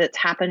time, or that's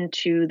happened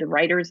to the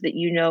writers that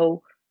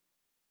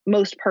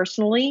most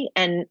personally,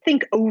 and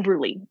think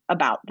overly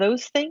about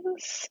those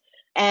things.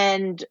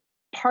 And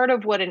part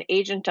of what an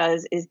agent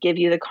does is give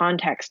you the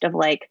context of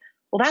well,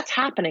 that's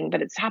happening,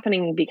 but it's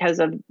happening because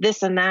of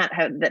this and that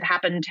that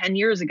happened 10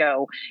 years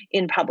ago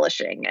in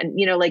publishing. And,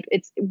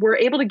 we're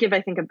able to give,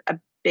 I think, a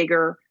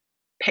bigger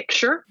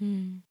picture,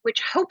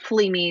 which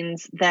hopefully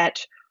means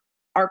that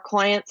our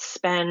clients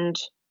spend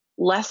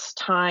less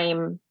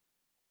time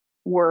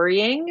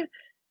worrying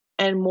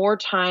and more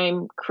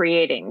time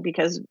creating,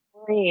 because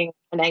worrying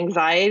and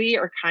anxiety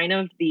are kind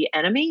of the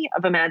enemy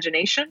of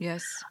imagination.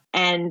 Yes.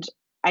 And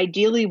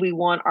ideally, we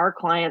want our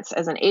clients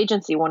as an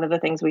agency. One of the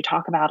things we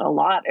talk about a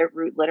lot at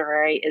Root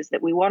Literary is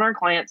that we want our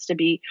clients to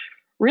be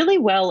really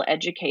well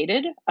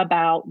educated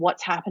about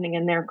what's happening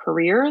in their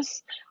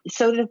careers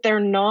so that they're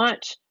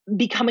not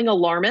becoming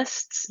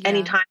alarmists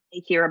anytime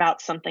they hear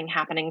about something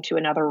happening to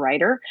another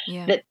writer,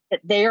 that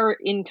they are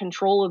in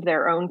control of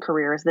their own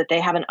careers, that they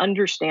have an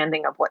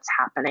understanding of what's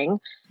happening.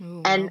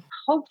 Ooh, and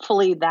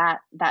hopefully that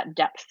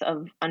depth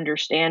of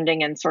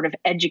understanding and sort of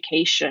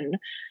education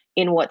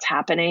in what's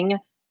happening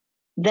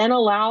then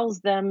allows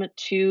them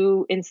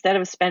to, instead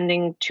of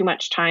spending too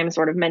much time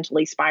sort of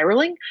mentally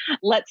spiraling,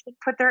 lets them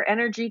put their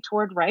energy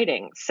toward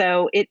writing.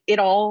 So it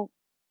all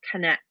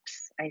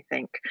connects, I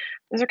think.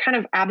 Those are kind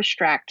of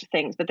abstract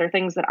things, but they're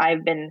things that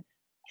I've been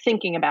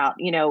thinking about.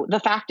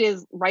 The fact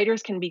is,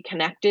 writers can be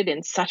connected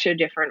in such a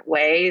different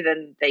way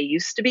than they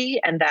used to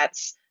be, and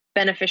that's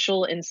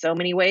beneficial in so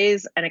many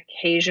ways, and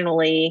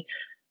occasionally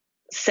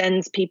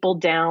sends people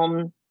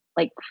down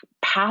like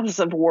paths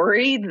of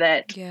worry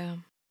that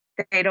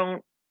they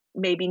don't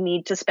maybe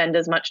need to spend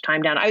as much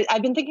time down.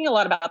 I've been thinking a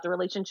lot about the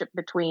relationship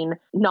between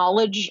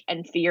knowledge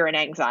and fear and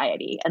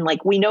anxiety. And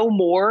like, we know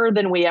more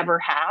than we ever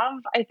have,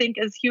 I think,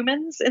 as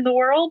humans in the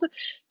world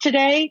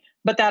today.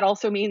 But that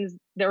also means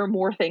there are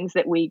more things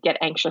that we get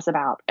anxious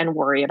about and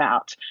worry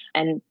about.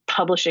 And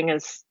publishing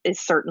is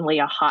certainly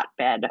a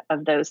hotbed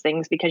of those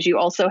things, because you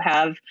also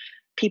have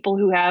people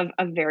who have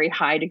a very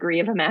high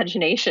degree of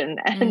imagination.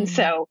 And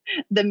so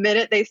the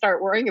minute they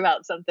start worrying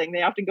about something,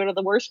 they often go to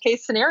the worst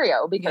case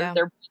scenario, because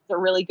they're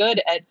really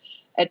good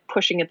at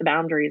pushing at the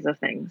boundaries of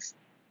things.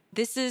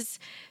 This is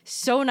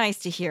so nice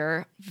to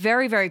hear.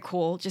 Very, very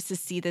cool just to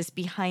see this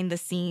behind the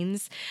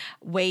scenes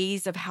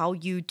ways of how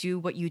you do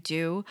what you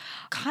do.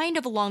 Kind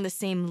of along the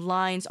same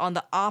lines, on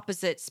the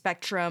opposite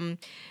spectrum,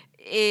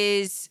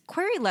 is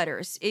query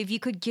letters. If you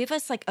could give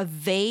us like a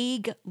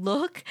vague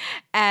look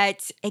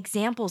at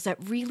examples that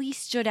really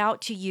stood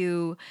out to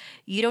you.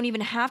 You don't even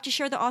have to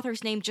share the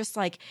author's name, just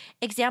like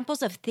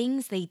examples of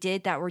things they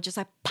did that were just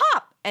like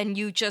pop, and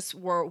you just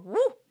were, woo,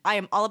 I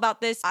am all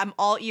about this. I'm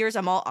all ears.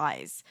 I'm all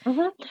eyes.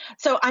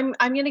 So I'm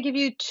going to give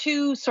you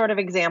two sort of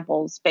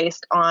examples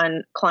based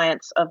on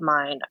clients of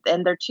mine,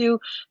 and they're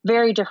two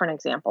very different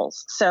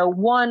examples. So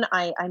one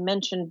I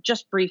mentioned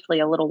just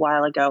briefly a little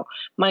while ago.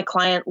 My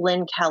client,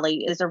 Lynn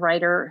Kelly, is a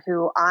writer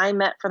who I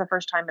met for the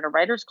first time at a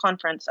writers'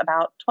 conference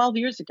about 12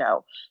 years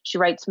ago. She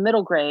writes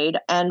middle grade,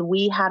 and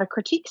we had a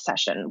critique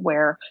session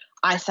where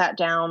I sat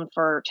down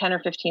for 10 or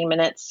 15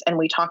 minutes and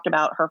we talked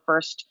about her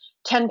first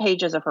 10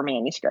 pages of her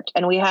manuscript.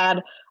 And we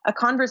had a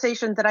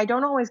conversation that I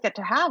don't always get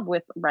to have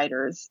with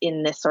writers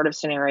in this sort of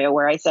scenario,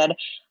 where I said,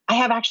 I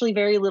have actually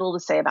very little to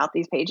say about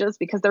these pages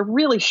because they're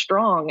really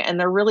strong and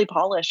they're really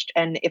polished.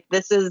 And if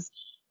this is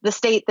the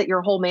state that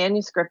your whole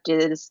manuscript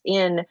is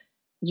in,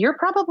 you're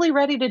probably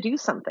ready to do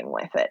something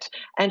with it.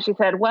 And she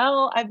said,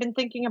 well, I've been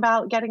thinking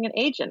about getting an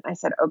agent. I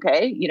said,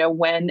 okay,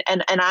 when,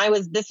 and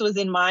this was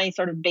in my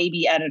sort of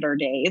baby editor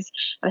days.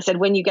 And I said,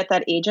 when you get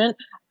that agent,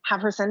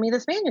 have her send me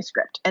this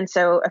manuscript. And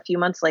so a few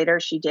months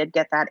later, she did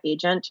get that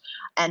agent,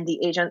 and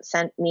the agent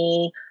sent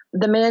me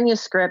the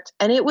manuscript,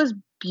 and it was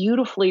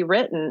beautifully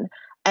written.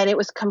 And it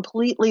was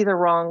completely the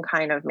wrong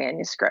kind of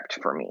manuscript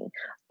for me.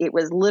 It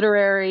was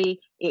literary.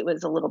 It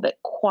was a little bit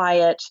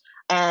quiet,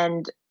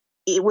 and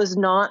it was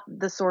not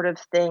the sort of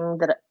thing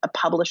that a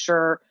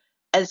publisher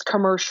as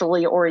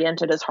commercially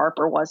oriented as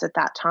Harper was at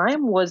that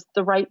time was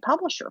the right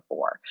publisher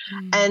for.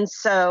 And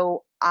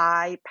so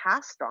I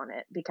passed on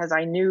it because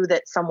I knew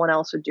that someone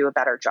else would do a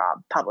better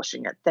job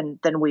publishing it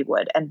than we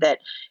would. And that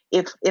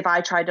if I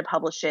tried to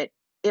publish it,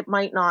 it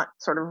might not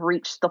sort of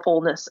reach the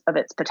fullness of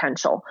its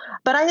potential.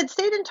 But I had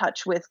stayed in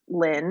touch with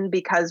Lynn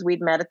because we'd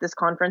met at this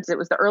conference. It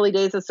was the early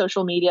days of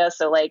social media.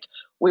 So like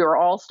we were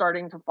all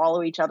starting to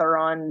follow each other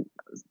on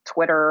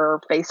Twitter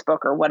or Facebook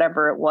or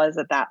whatever it was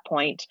at that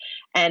point.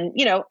 And,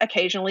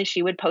 occasionally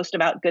she would post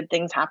about good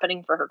things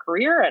happening for her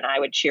career, and I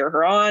would cheer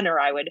her on, or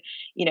I would,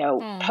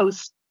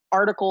 post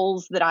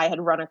articles that I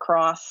had run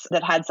across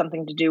that had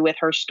something to do with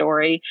her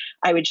story.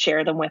 I would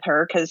share them with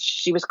her because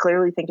she was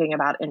clearly thinking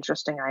about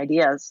interesting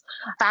ideas.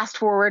 Fast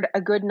forward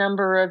a good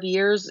number of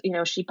years,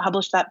 she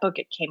published that book.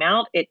 It came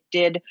out. It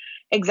did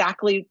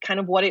exactly kind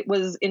of what it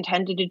was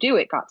intended to do.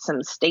 It got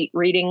some state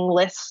reading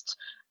list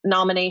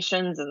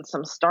nominations and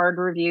some starred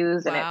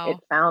reviews, and it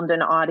found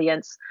an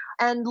audience.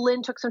 And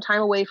Lynn took some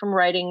time away from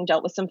writing,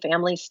 dealt with some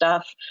family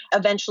stuff.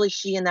 Eventually,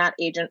 she and that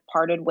agent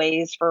parted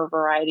ways for a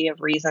variety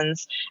of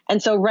reasons.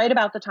 And so right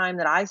about the time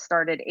that I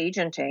started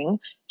agenting,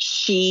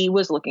 she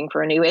was looking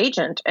for a new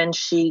agent, and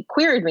she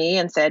queried me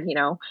and said,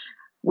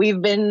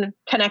 we've been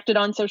connected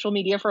on social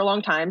media for a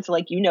long time. So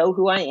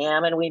who I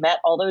am, and we met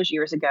all those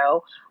years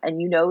ago, and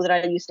that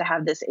I used to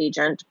have this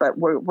agent, but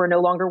we're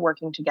no longer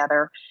working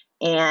together.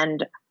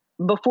 And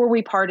before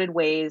we parted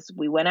ways,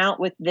 we went out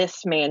with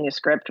this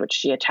manuscript, which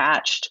she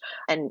attached,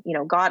 and,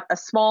 got a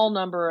small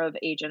number of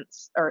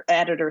agents or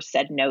editors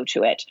said no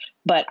to it.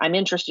 But I'm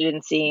interested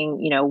in seeing,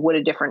 would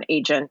a different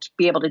agent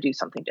be able to do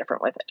something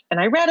different with it? And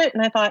I read it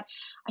and I thought,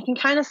 I can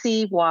kind of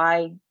see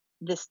why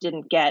this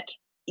didn't get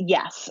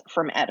yes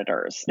from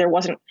editors. There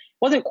wasn't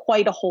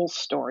quite a whole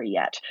story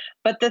yet.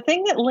 But the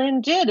thing that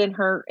Lynn did in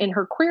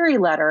her query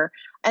letter,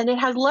 and it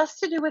has less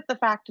to do with the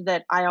fact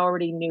that I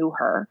already knew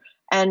her,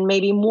 and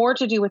maybe more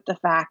to do with the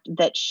fact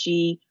that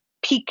she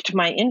piqued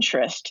my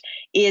interest,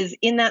 is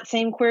in that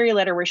same query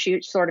letter where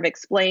she sort of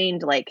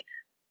explained like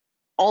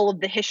all of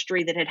the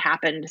history that had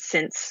happened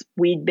since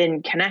we'd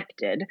been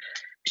connected.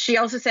 She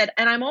also said,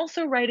 and I'm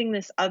also writing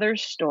this other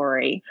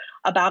story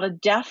about a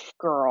deaf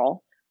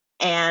girl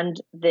and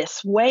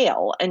this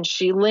whale. And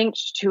she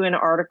linked to an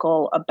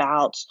article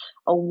about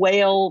a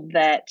whale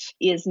that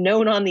is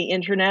known on the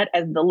internet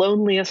as the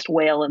loneliest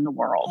whale in the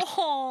world.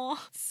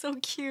 Oh, so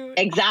cute.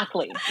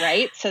 Exactly,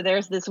 right? So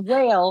there's this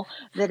whale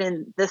that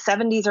in the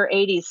 70s or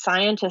 80s,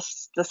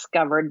 scientists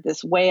discovered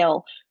this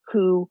whale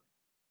who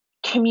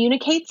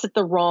communicates at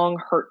the wrong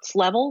hertz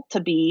level to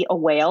be a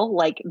whale.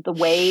 Like the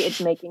way it's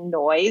making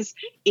noise,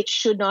 it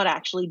should not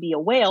actually be a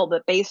whale,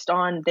 but based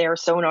on their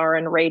sonar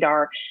and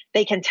radar,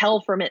 they can tell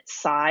from its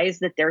size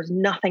that there's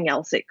nothing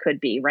else it could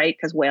be, right?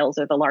 Because whales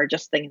are the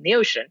largest thing in the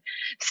ocean.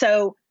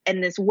 So,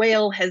 and this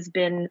whale has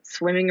been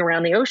swimming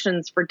around the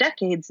oceans for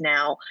decades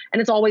now, and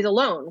it's always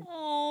alone.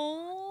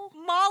 Oh,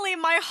 Molly,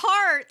 my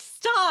heart.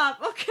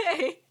 Stop.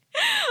 Okay.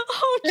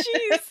 Oh,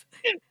 jeez.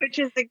 Which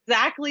is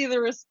exactly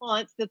the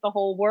response that the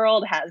whole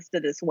world has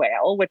to this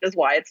whale, which is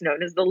why it's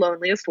known as the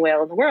loneliest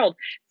whale in the world.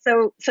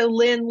 So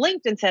Lynn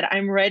linked and said,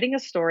 I'm writing a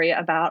story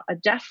about a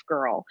deaf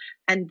girl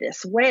and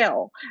this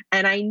whale.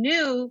 And I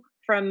knew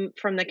from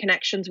the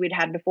connections we'd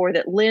had before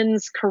that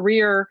Lynn's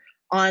career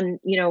on,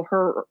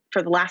 her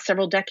for the last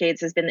several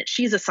decades has been that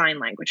she's a sign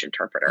language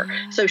interpreter.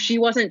 So she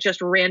wasn't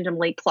just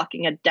randomly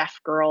plucking a deaf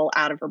girl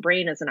out of her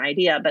brain as an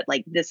idea, but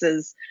like this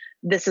is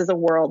a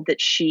world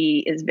that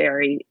she is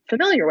very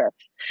familiar with.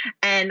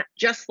 And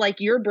just like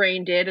your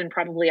brain did, and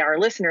probably our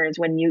listeners,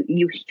 when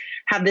you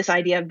have this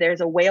idea of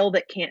there's a whale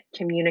that can't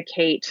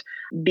communicate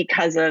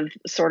because of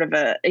sort of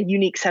a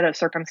unique set of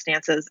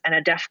circumstances and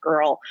a deaf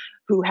girl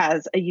who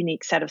has a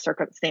unique set of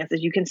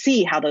circumstances, you can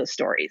see how those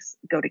stories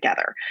go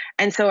together.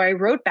 And so I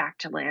wrote back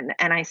to Lynn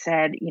and I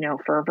said,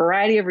 for a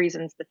variety of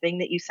reasons, the thing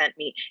that you sent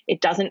me,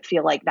 it doesn't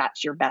feel like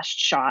that's your best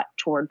shot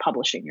toward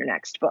publishing your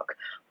next book.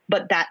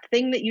 But that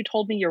thing that you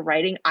told me you're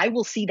writing, I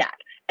will see that.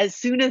 As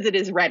soon as it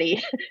is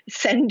ready,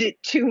 send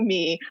it to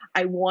me.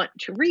 I want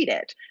to read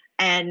it.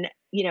 And,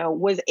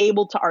 was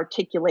able to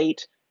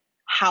articulate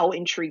how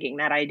intriguing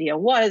that idea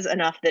was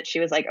enough that she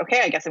was like,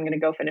 okay, I guess I'm going to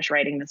go finish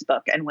writing this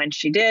book. And when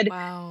she did,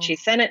 She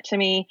sent it to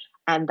me.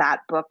 And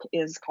that book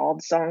is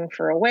called Song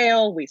for a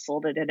Whale. We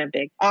sold it in a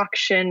big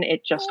auction.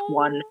 It just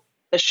won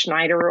the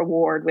Schneider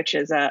Award, which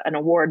is an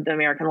award the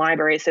American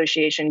Library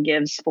Association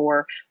gives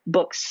for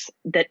books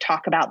that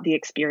talk about the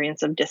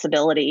experience of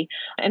disability.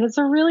 And it's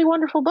a really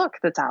wonderful book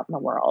that's out in the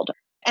world.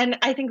 And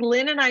I think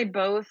Lynn and I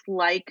both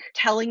like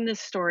telling this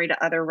story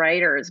to other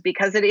writers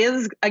because it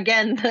is,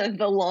 again,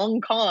 the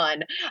long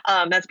con.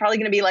 That's probably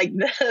going to be like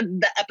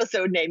the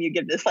episode name you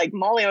give this, like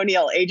Molly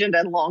O'Neill, Agent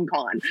and Long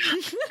Con.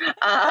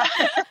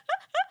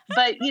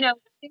 But,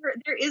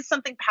 there is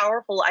something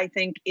powerful, I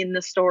think, in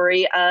the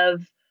story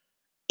of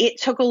it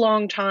took a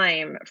long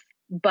time,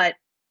 but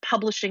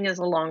publishing is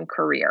a long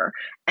career.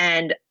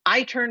 And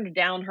I turned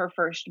down her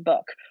first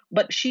book,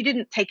 but she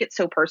didn't take it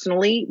so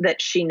personally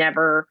that she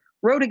never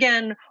wrote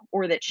again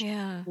or that she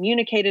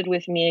communicated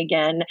with me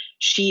again.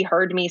 She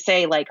heard me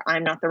say, like,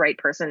 I'm not the right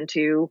person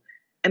to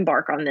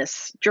embark on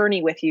this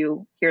journey with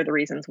you. Here are the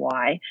reasons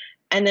why.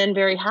 And then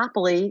very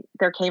happily,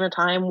 there came a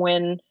time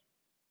when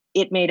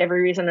it made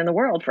every reason in the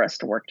world for us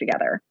to work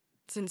together.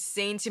 It's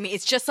insane to me.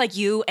 It's just like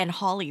you and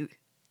Holly,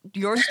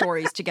 your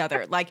stories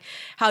together, like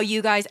how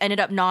you guys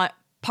ended up not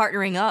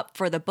partnering up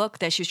for the book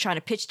that she was trying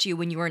to pitch to you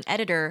when you were an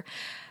editor.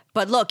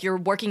 But look, you're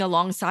working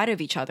alongside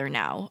of each other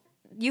now.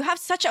 You have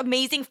such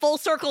amazing full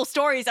circle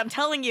stories, I'm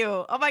telling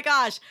you. Oh my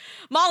gosh.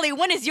 Molly,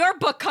 when is your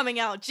book coming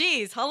out?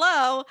 Jeez,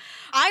 hello.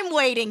 I'm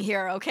waiting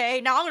here,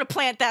 okay? Now I'm going to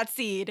plant that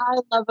seed.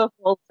 I love a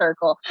full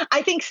circle.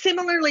 I think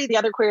similarly, the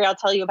other query I'll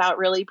tell you about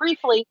really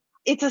briefly,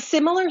 it's a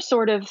similar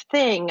sort of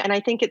thing. And I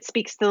think it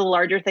speaks to the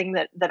larger thing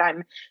that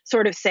I'm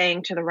sort of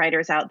saying to the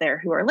writers out there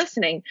who are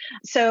listening.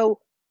 So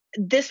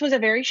this was a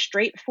very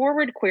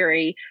straightforward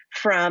query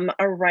from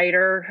a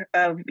writer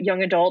of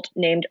young adult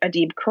named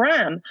Adib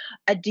Khorram.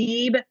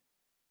 Adib,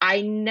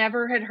 I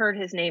never had heard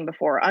his name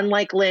before.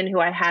 Unlike Lynn,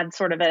 who I had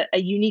sort of a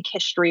unique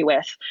history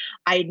with,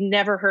 I'd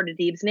never heard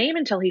Adib's name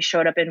until he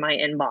showed up in my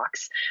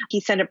inbox.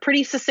 He sent a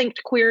pretty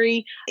succinct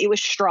query. It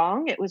was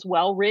strong. It was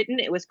well written.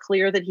 It was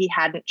clear that he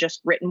hadn't just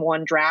written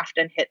one draft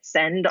and hit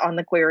send on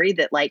the query,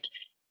 that like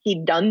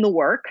he'd done the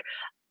work.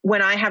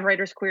 When I have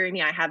writers query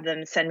me, I have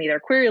them send me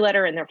their query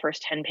letter in their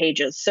first 10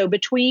 pages. So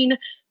between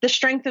the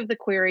strength of the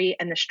query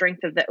and the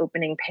strength of the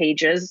opening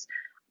pages,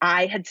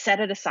 I had set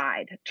it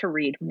aside to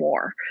read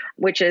more,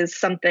 which is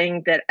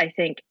something that I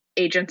think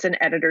agents and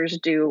editors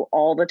do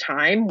all the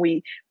time.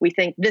 We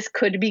think this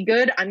could be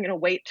good. I'm going to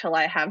wait till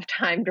I have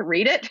time to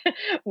read it,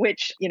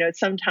 which,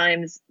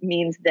 sometimes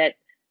means that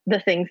the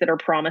things that are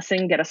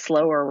promising get a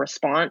slower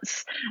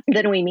response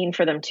than we mean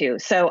for them to.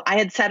 So I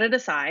had set it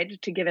aside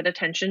to give it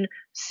attention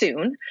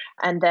soon.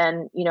 And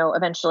then,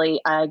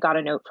 eventually I got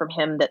a note from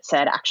him that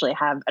said, actually,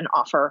 I have an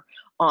offer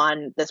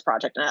on this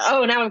project.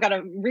 And, now I've got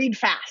to read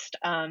fast.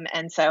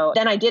 And so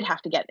then I did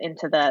have to get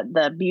into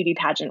the beauty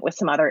pageant with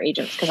some other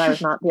agents because I was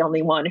not the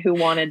only one who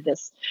wanted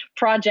this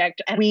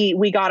project. And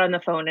we got on the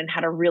phone and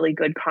had a really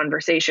good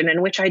conversation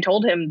in which I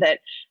told him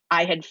that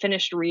I had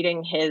finished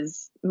reading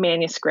his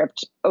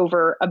manuscript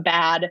over a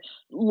bad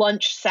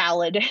lunch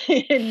salad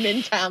in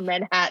Midtown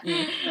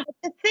Manhattan.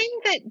 The thing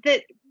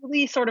that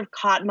really sort of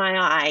caught my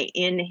eye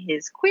in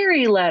his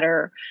query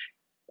letter,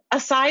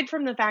 aside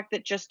from the fact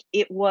that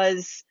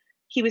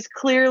he was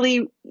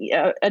clearly,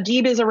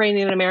 Adib is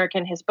Iranian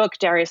American. His book,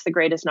 Darius the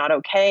Great is Not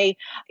Okay,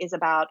 is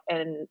about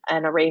an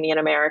Iranian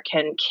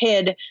American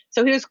kid.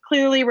 So he was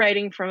clearly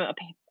writing from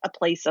a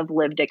place of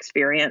lived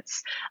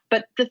experience.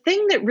 But the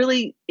thing that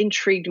really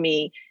intrigued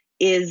me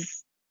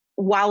is,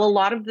 while a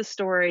lot of the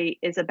story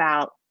is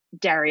about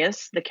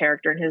Darius, the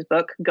character in his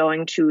book,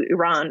 going to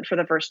Iran for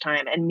the first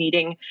time and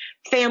meeting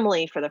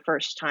family for the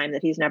first time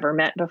that he's never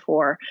met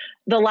before,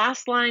 the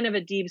last line of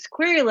Adib's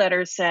query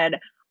letter said,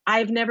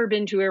 "I've never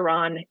been to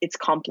Iran. It's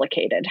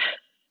complicated."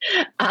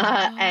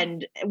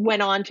 And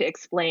went on to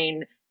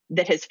explain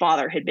that his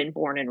father had been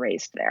born and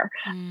raised there.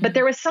 But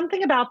there was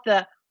something about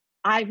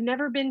 "I've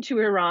never been to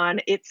Iran.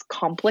 It's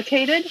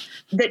complicated"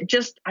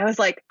 that I was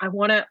like, I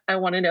want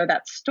to know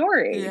that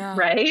story. Yeah.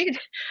 Right.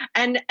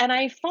 And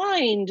I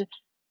find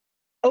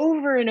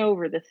over and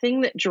over, the thing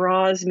that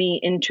draws me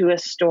into a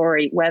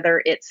story,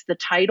 whether it's the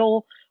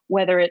title,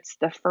 whether it's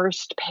the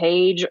first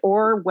page,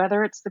 or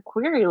whether it's the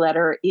query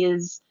letter,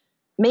 is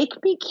make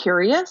me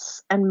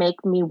curious and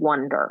make me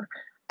wonder.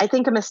 I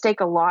think a mistake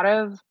a lot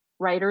of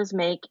writers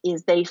make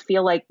is they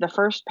feel like the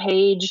first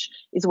page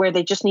is where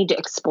they just need to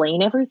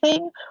explain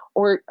everything,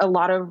 or a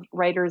lot of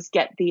writers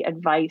get the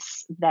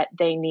advice that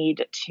they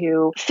need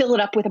to fill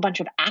it up with a bunch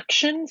of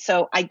action.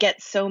 So I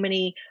get so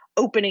many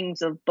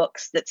openings of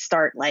books that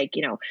start like,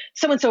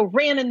 so-and-so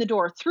ran in the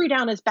door, threw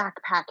down his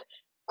backpack,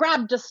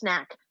 grabbed a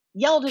snack,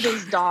 yelled at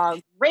his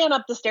dog, ran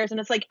up the stairs. And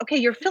it's like, okay,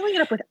 you're filling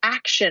it up with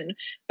action,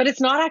 but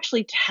it's not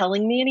actually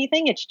telling me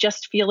anything. It's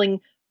just feeling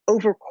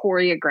over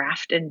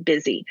choreographed and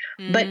busy.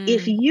 But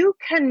if you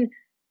can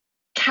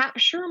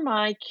capture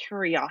my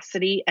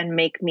curiosity and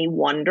make me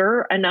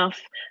wonder enough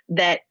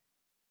that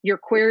your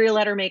query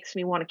letter makes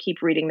me want to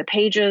keep reading the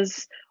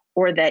pages,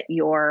 or that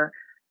your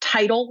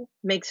title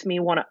makes me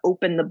want to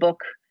open the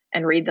book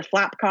and read the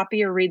flap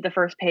copy or read the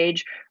first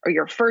page, or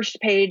your first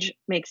page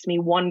makes me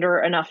wonder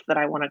enough that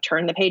I want to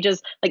turn the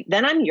pages, like,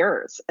 then I'm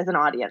yours as an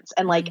audience.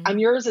 And like, I'm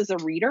yours as a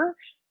reader,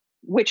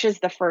 which is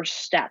the first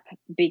step,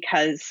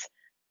 because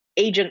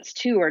agents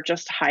too are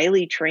just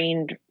highly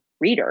trained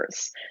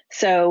readers.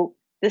 So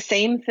the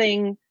same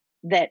thing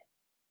that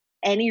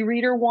any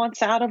reader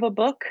wants out of a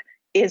book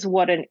is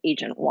what an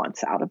agent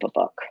wants out of a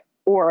book,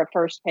 or a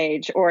first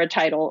page, or a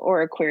title,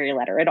 or a query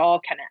letter. It all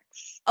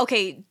connects.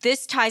 Okay,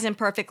 this ties in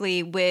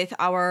perfectly with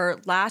our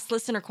last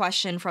listener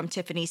question from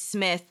Tiffany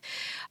Smith.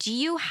 Do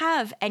you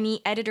have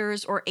any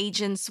editors or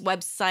agents'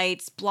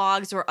 websites,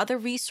 blogs, or other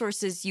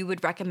resources you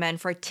would recommend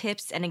for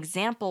tips and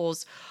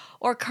examples,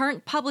 or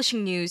current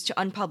publishing news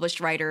to unpublished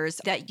writers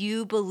that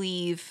you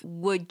believe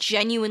would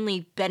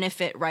genuinely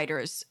benefit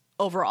writers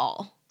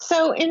overall?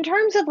 So in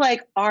terms of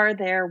like, are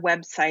there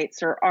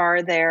websites or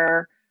are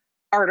there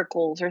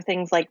articles or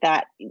things like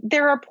that,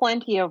 there are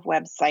plenty of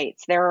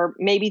websites. There are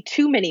maybe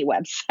too many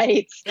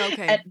websites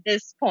at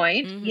this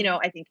point.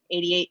 I think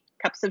 88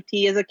 Cups of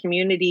Tea as a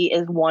community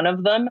is one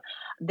of them.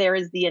 There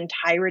is the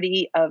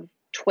entirety of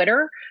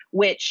Twitter,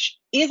 which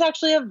is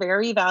actually a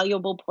very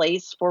valuable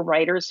place for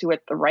writers who are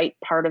at the right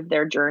part of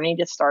their journey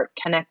to start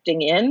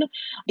connecting in,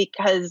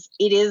 because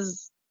it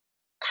is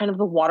kind of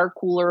the water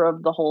cooler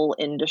of the whole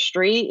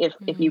industry.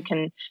 If you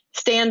can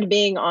stand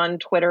being on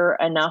Twitter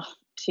enough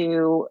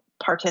to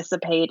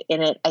participate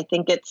in it, I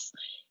think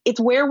it's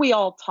where we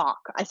all talk.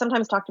 I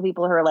sometimes talk to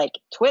people who are like,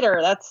 Twitter,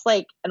 that's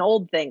like an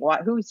old thing.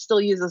 Who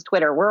still uses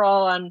Twitter? We're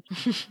all on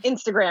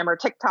Instagram or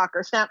TikTok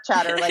or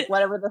Snapchat or like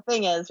whatever the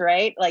thing is,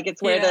 right? Like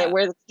it's where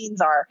the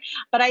teens are.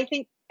 But I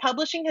think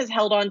publishing has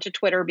held on to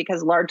Twitter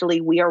because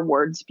largely we are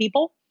words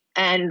people,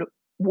 and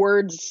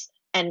words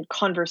and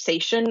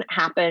conversation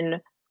happen,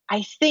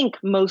 I think,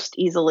 most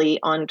easily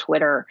on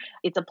Twitter.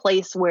 It's a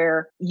place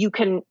where you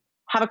can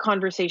have a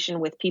conversation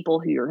with people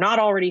who you're not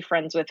already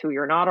friends with, who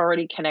you're not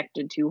already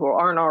connected to, who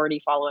aren't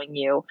already following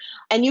you.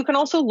 And you can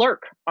also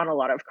lurk on a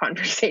lot of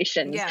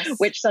conversations,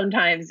 which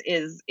sometimes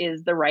is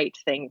the right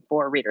thing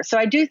for readers. So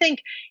I do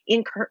think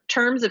in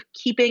terms of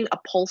keeping a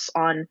pulse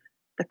on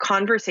the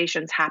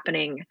conversations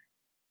happening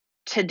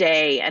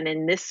today and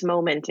in this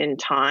moment in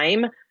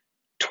time,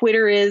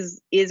 Twitter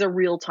is a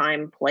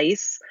real-time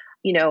place.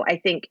 I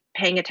think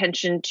paying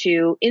attention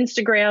to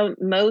Instagram,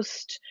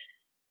 most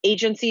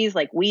agencies,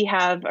 like we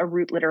have a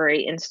Root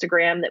Literary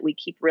Instagram that we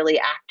keep really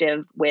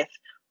active with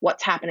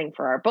what's happening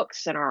for our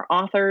books and our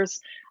authors.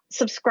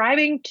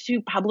 Subscribing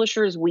to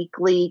Publishers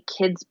Weekly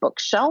Kids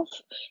Bookshelf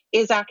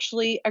is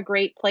actually a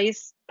great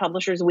place.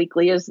 Publishers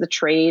Weekly is the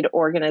trade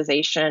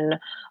organization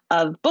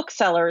of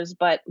booksellers,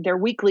 but their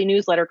weekly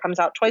newsletter comes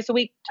out twice a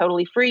week,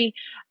 totally free.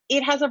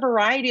 It has a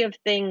variety of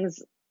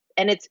things,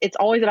 and it's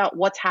always about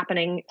what's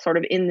happening sort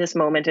of in this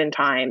moment in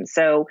time.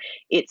 So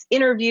it's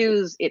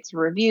interviews, it's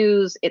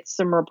reviews, it's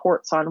some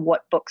reports on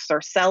what books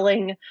are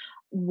selling,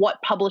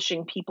 what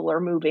publishing people are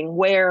moving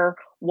where,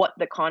 what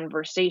the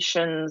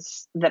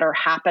conversations that are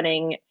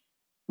happening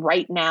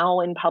right now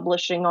in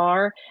publishing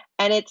are.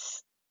 And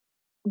it's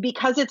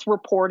because it's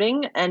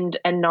reporting and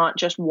not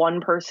just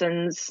one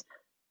person's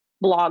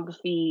blog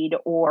feed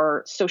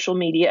or social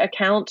media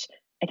account.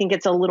 I think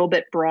it's a little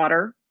bit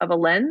broader of a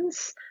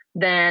lens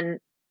than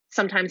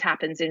sometimes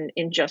happens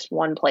in just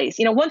one place.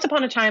 Once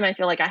upon a time, I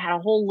feel like I had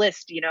a whole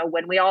list,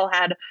 when we all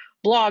had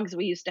blogs,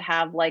 we used to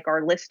have like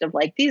our list of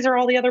like, these are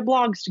all the other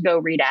blogs to go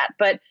read at.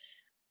 But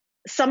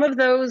some of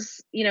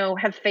those,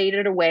 have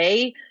faded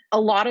away.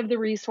 A lot of the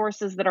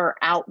resources that are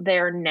out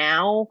there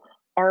now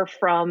are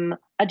from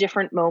a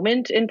different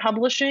moment in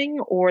publishing,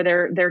 or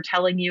they're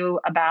telling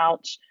you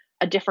about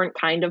a different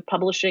kind of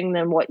publishing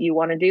than what you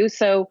want to do.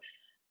 So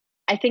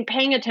I think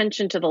paying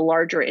attention to the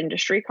larger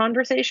industry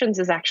conversations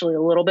is actually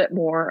a little bit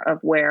more of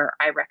where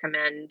I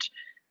recommend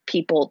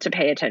people to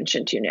pay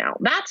attention to now.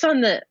 That's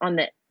on the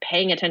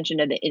paying attention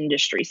to the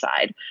industry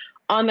side.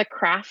 On the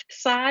craft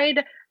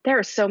side, there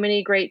are so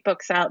many great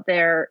books out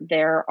there.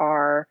 There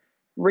are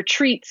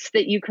retreats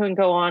that you can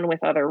go on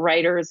with other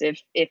writers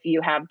if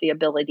you have the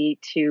ability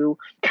to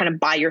kind of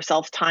buy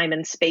yourself time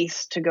and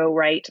space to go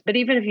write. But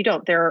even if you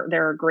don't, there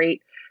are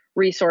great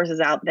resources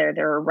out there.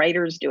 There are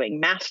writers doing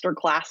master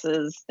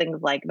classes,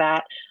 things like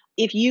that.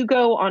 If you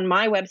go on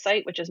my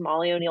website, which is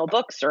Molly O'Neill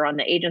Books, or on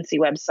the agency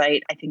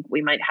website, I think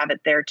we might have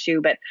it there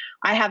too, but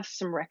I have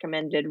some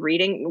recommended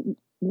reading.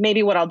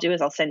 Maybe what I'll do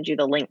is I'll send you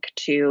the link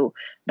to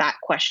that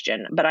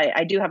question, but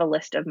I do have a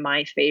list of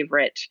my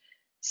favorite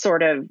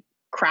sort of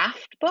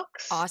craft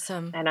books.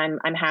 Awesome. And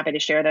I'm happy to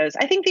share those.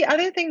 I think the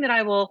other thing that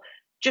I will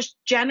just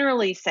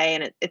generally say,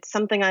 and it's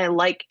something I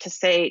like to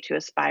say to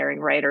aspiring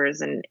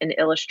writers and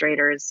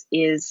illustrators,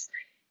 is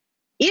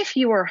if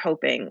you are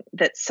hoping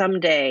that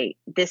someday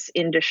this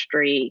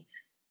industry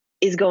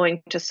is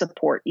going to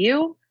support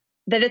you,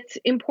 that it's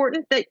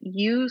important that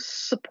you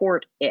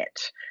support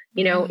it.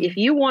 If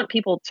you want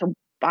people to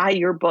buy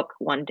your book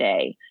one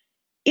day,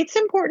 it's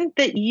important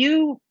that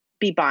you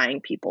be buying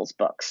people's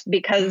books,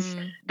 because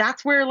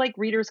that's where like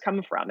readers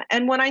come from.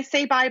 And when I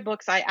say buy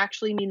books, I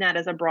actually mean that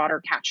as a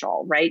broader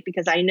catch-all, right?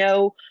 Because I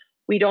know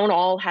we don't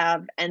all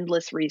have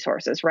endless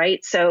resources,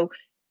 right? So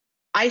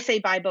I say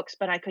buy books,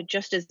 but I could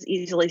just as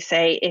easily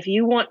say, if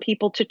you want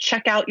people to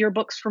check out your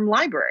books from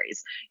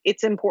libraries,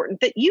 it's important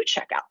that you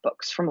check out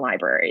books from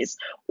libraries.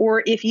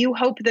 Or if you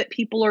hope that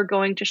people are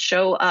going to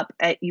show up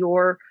at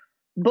your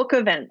book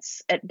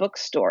events at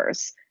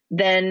bookstores,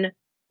 then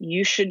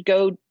you should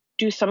go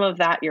do some of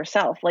that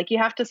yourself. Like, you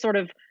have to sort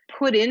of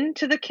put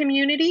into the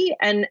community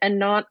and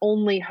not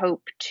only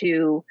hope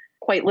to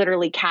quite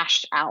literally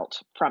cash out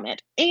from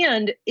it.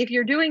 And if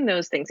you're doing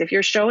those things, if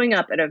you're showing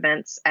up at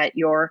events at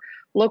your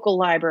local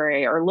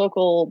library or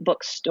local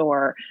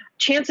bookstore,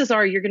 chances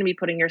are you're going to be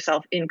putting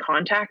yourself in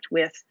contact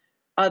with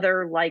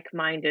other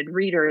like-minded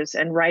readers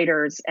and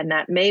writers. And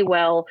that may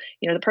well,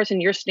 the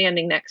person you're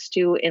standing next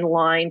to in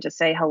line to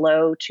say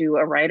hello to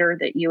a writer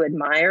that you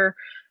admire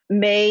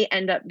may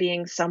end up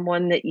being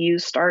someone that you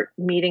start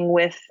meeting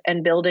with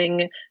and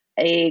building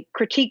a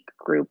critique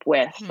group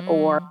with,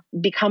 or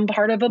become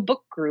part of a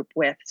book group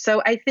with.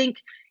 So I think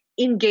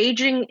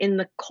engaging in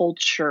the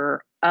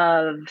culture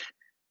of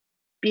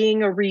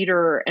being a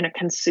reader and a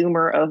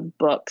consumer of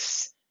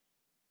books,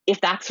 if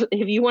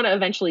you want to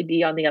eventually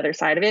be on the other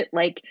side of it,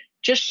 like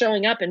just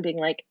showing up and being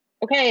like,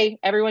 okay,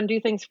 everyone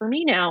do things for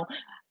me now,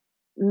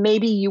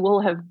 maybe you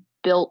will have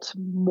built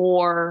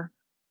more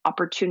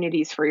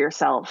opportunities for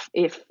yourself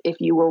if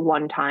you were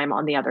one time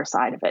on the other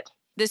side of it.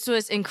 This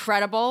was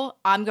incredible.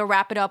 I'm going to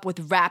wrap it up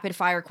with rapid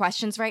fire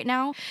questions right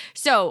now.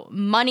 So,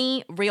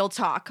 money, real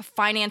talk,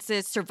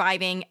 finances,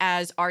 surviving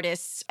as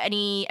artists,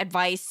 any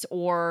advice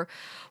or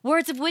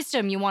words of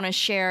wisdom you want to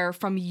share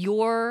from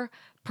your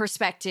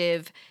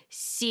perspective,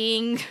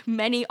 seeing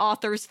many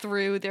authors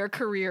through their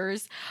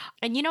careers,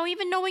 and,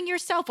 even knowing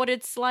yourself what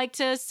it's like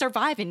to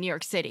survive in New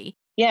York City?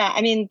 Yeah,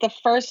 I mean, the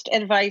first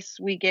advice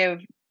we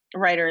give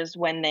writers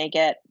when they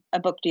get a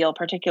book deal,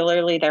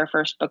 particularly their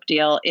first book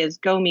deal, is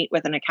go meet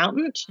with an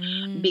accountant,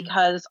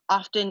 because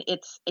often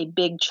it's a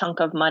big chunk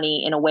of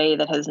money in a way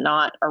that has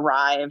not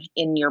arrived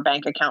in your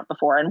bank account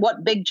before. And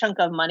what big chunk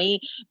of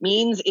money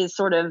means is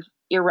sort of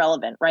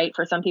irrelevant, right?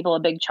 For some people, a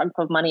big chunk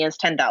of money is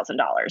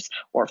 $10,000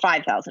 or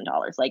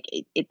 $5,000. Like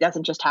it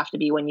doesn't just have to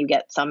be when you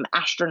get some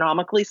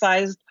astronomically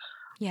sized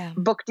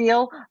book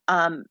deal.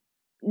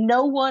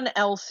 No one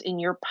else in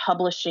your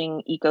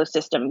publishing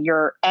ecosystem,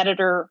 your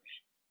editor,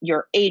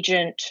 your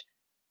agent,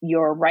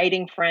 your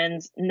writing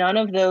friends, none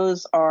of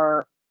those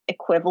are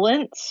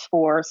equivalents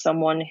for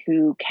someone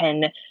who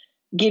can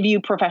give you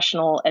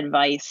professional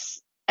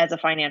advice as a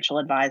financial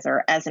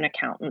advisor, as an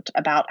accountant,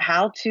 about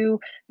how to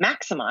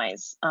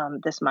maximize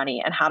this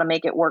money and how to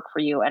make it work for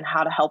you and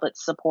how to help it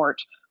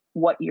support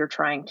what you're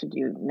trying to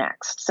do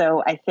next.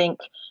 So I think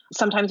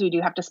sometimes we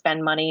do have to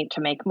spend money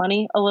to make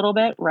money a little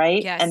bit,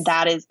 right? Yes. And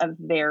that is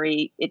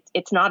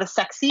it's not a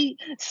sexy,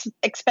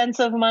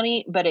 expensive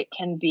money, but it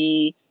can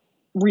be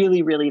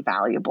really, really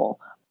valuable.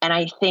 And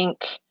I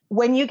think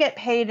when you get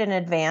paid in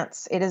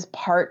advance, it is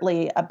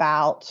partly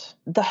about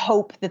the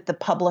hope that the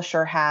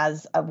publisher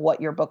has of what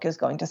your book is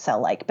going to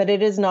sell like, but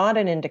it is not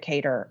an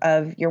indicator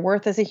of your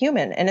worth as a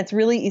human. And it's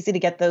really easy to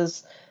get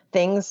those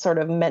things sort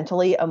of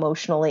mentally,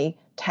 emotionally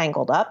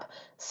tangled up.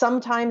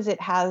 Sometimes it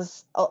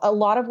has a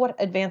lot of what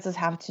advances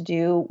have to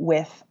do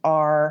with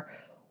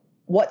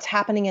what's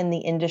happening in the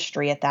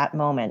industry at that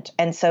moment.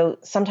 And so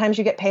sometimes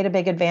you get paid a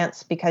big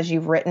advance because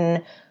you've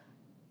written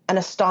an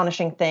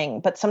astonishing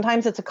thing, but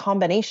sometimes it's a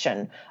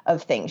combination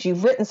of things.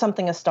 You've written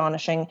something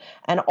astonishing,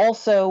 and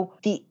also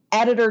the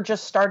editor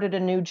just started a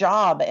new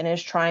job and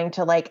is trying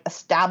to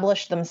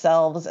establish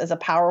themselves as a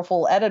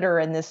powerful editor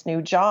in this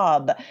new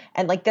job.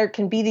 And there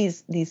can be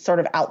these sort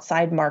of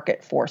outside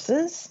market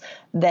forces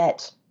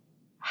that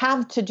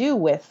have to do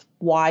with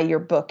why your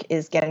book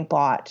is getting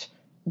bought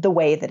the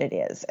way that it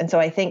is. And so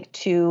I think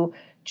to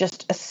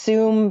just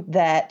assume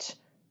that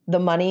the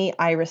money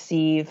I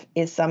receive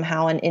is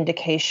somehow an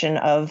indication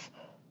of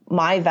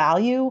my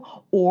value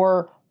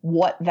or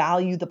what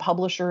value the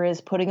publisher is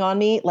putting on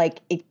me,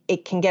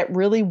 it can get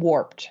really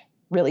warped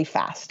really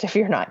fast if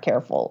you're not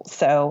careful.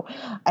 So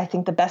I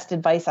think the best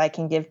advice I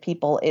can give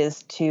people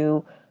is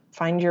to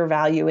find your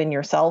value in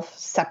yourself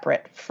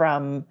separate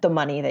from the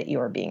money that you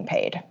are being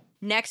paid.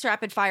 Next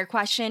rapid fire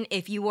question.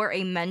 If you were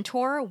a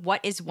mentor,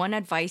 what is one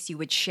advice you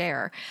would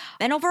share?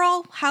 And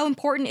overall, how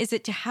important is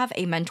it to have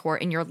a mentor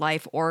in your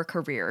life or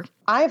career?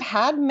 I've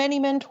had many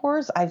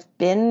mentors. I've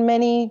been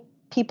many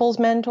people's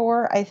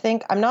mentor. I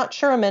think I'm not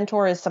sure a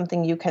mentor is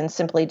something you can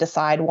simply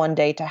decide one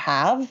day to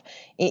have.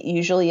 It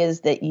usually is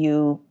that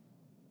you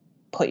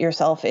put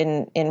yourself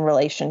in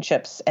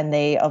relationships and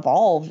they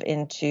evolve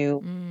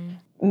into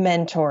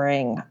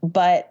mentoring.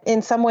 But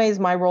in some ways,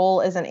 my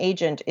role as an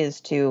agent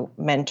is to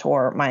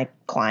mentor my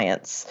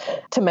clients,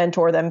 to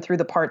mentor them through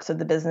the parts of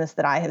the business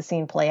that I have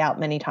seen play out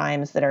many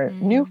times that are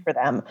new for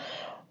them.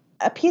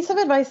 A piece of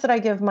advice that I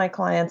give my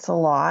clients a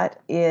lot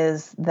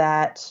is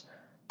that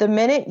the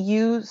minute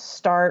you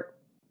start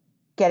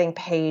getting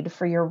paid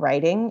for your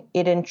writing,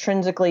 it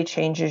intrinsically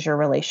changes your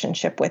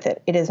relationship with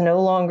it. It is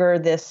no longer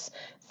this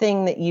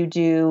thing that you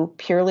do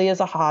purely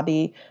as a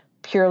hobby,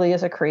 purely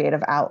as a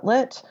creative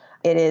outlet.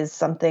 It is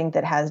something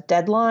that has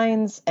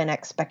deadlines and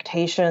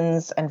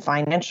expectations and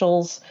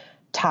financials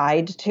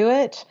tied to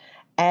it,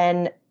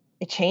 and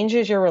it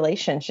changes your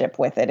relationship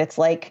with it. It's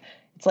like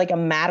a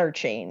matter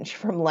change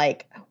from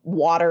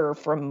water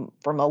from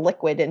a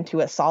liquid into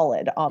a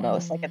solid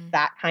almost. It's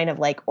that kind of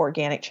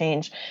organic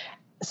change.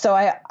 So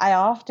I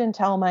often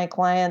tell my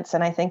clients,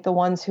 and I think the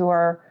ones who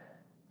are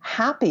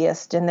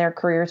happiest in their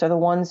careers are the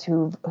ones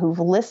who've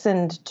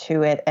listened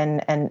to it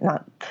and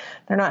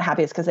they're not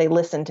happiest because they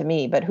listened to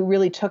me, but who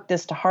really took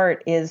this to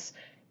heart is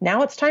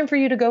now it's time for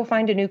you to go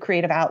find a new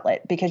creative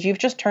outlet because you've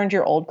just turned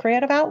your old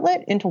creative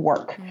outlet into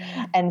work.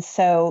 And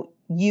so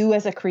you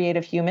as a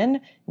creative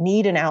human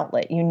need an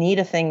outlet. You need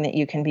a thing that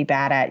you can be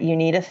bad at. You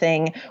need a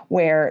thing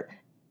where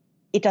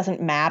it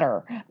doesn't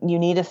matter. You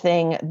need a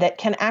thing that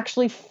can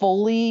actually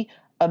fully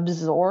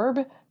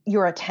absorb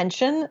your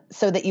attention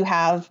so that you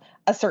have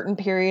a certain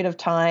period of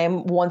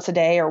time once a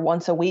day or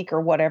once a week or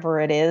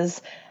whatever it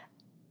is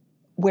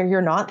where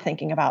you're not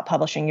thinking about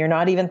publishing. You're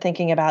not even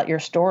thinking about your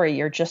story.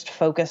 You're just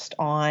focused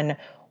on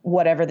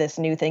whatever this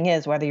new thing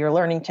is, whether you're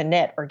learning to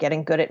knit or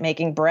getting good at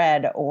making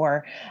bread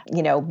or,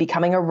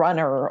 becoming a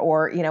runner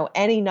or,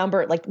 any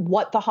number,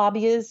 what the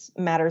hobby is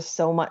matters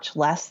so much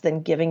less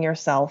than giving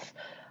yourself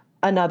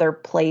another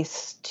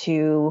place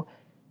to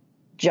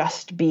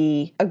just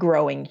be a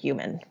growing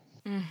human.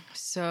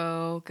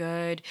 So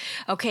good.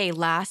 Okay,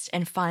 last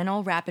and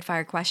final rapid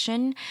fire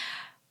question.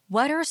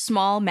 What are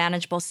small,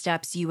 manageable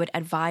steps you would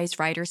advise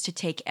writers to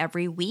take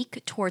every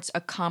week towards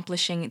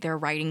accomplishing their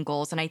writing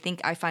goals? And I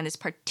think I find this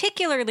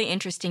particularly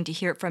interesting to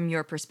hear it from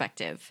your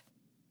perspective.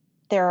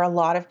 There are a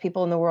lot of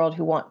people in the world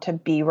who want to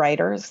be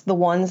writers. The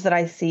ones that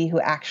I see who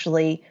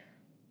actually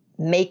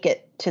make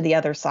it to the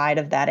other side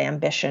of that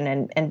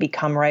ambition and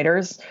become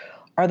writers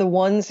are the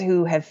ones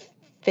who have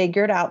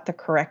figured out the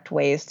correct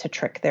ways to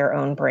trick their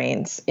own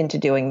brains into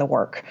doing the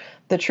work.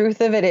 The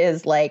truth of it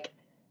is,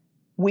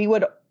 we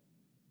would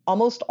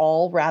almost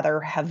all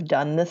rather have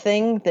done the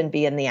thing than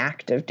be in the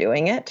act of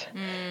doing it.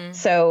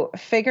 So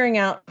figuring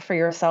out for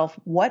yourself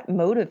what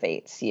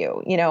motivates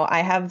you.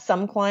 I have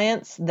some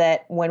clients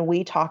that when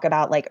we talk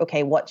about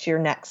okay, what's your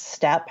next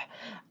step?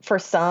 For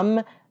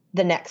some,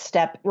 the next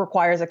step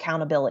requires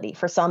accountability.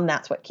 For some,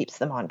 that's what keeps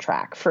them on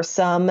track. For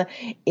some,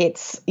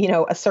 it's,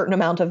 a certain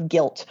amount of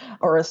guilt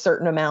or a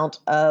certain amount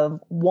of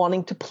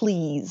wanting to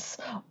please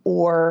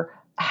or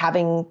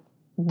having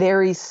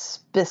very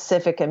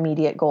specific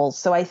immediate goals.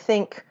 So I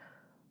think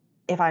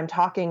if I'm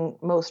talking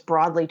most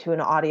broadly to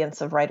an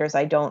audience of writers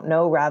I don't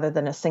know rather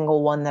than a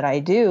single one that I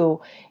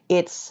do,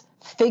 it's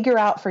figure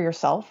out for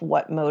yourself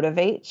what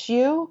motivates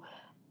you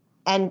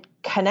and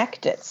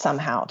connect it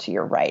somehow to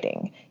your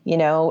writing,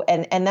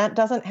 and that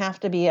doesn't have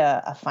to be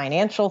a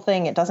financial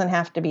thing. It doesn't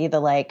have to be the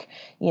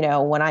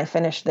when I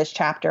finish this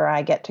chapter,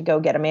 I get to go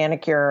get a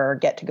manicure or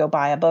get to go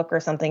buy a book or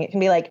something. It can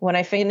be like, when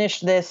I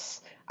finish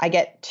this, I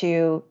get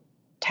to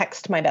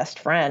text my best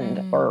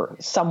friend or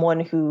someone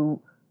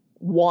who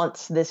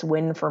wants this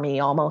win for me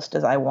almost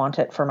as I want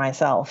it for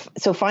myself.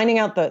 So finding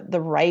out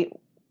the right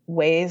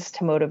ways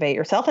to motivate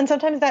yourself. And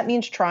sometimes that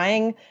means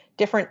trying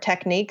different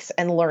techniques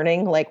and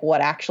learning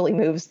what actually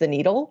moves the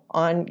needle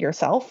on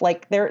yourself.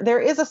 There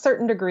is a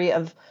certain degree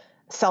of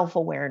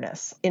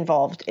self-awareness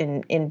involved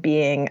in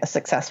being a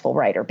successful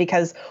writer,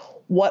 because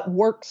what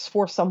works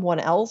for someone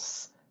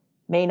else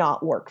may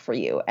not work for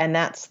you. And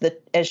that's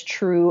as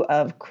true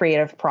of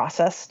creative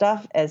process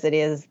stuff as it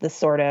is the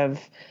sort of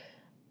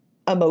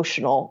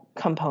emotional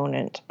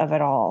component of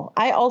it all.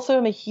 I also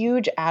am a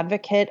huge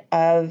advocate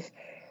of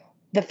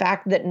the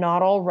fact that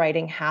not all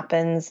writing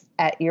happens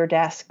at your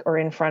desk or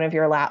in front of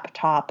your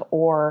laptop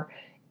or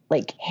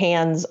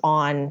hands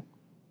on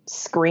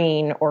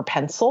screen or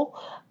pencil.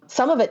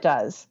 Some of it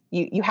does.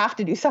 You have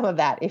to do some of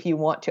that if you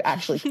want to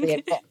actually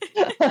create a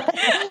book.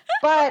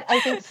 But I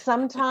think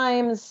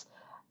sometimes,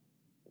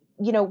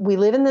 we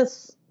live in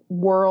this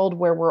world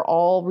where we're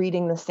all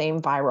reading the same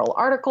viral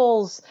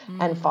articles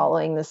and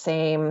following the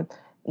same,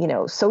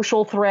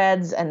 social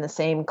threads and the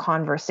same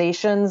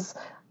conversations.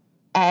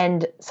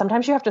 And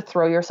sometimes you have to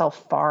throw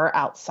yourself far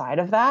outside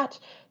of that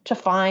to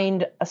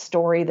find a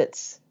story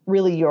that's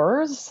really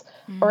yours,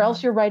 or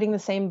else you're writing the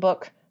same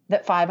book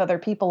that 5 other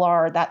people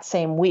are that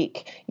same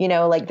week.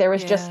 There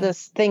was just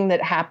this thing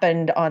that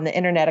happened on the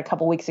internet a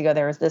couple weeks ago.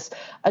 There was this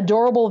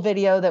adorable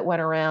video that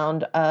went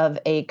around of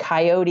a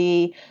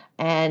coyote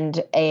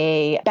and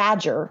a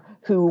badger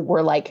who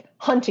were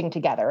hunting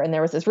together. And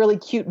there was this really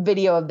cute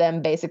video of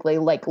them basically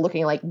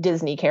looking like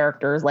Disney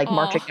characters,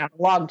 marching down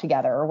a log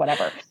together or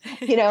whatever.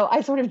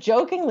 I sort of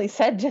jokingly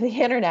said to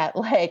the internet,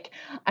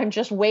 I'm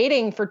just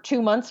waiting for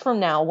 2 months from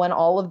now when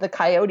all of the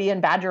coyote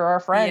and badger are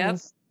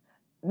friends.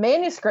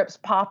 Manuscripts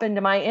pop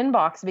into my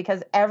inbox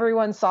because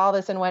everyone saw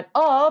this and went,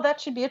 oh, that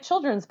should be a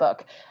children's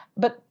book.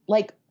 But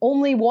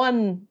only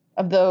one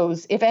of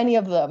those, if any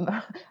of them,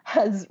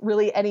 has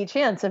really any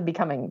chance of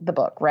becoming the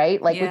book,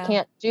 right? We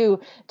can't do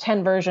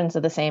 10 versions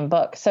of the same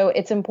book. So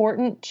it's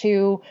important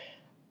to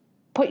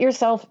put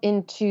yourself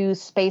into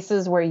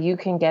spaces where you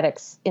can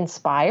get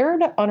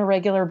inspired on a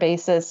regular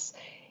basis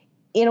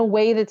in a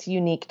way that's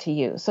unique to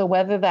you. So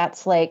whether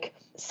that's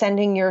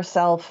sending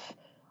yourself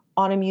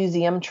on a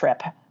museum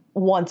trip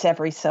once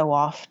every so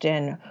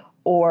often,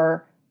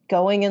 or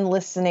going and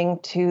listening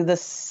to the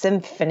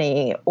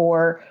symphony,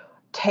 or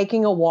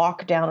taking a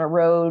walk down a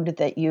road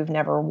that you've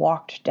never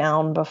walked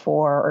down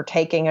before, or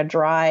taking a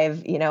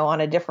drive,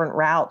 on a different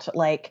route.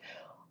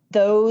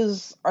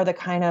 Those are the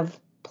kind of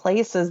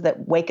places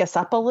that wake us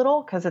up a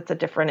little because it's a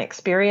different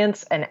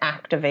experience and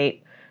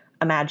activate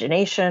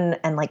imagination.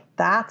 And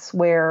that's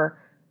where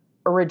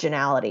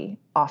originality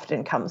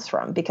often comes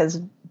from, because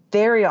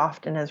very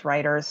often as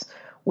writers,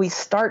 we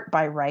start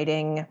by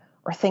writing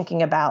or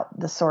thinking about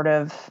the sort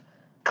of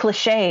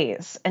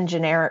cliches and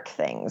generic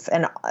things.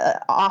 And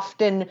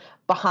often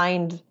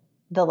behind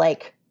the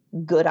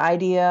good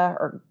idea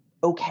or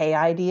okay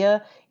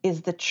idea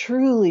is the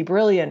truly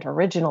brilliant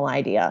original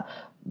idea.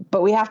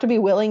 But we have to be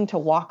willing to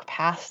walk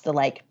past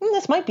the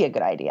this might be a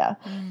good idea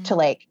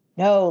to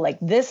no,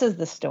 this is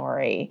the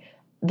story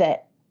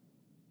that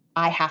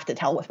I have to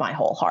tell with my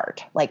whole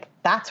heart.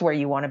 That's where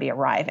you want to be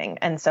arriving.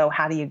 And so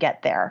how do you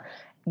get there?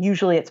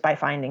 Usually it's by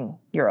finding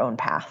your own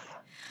path.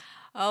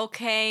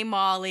 Okay,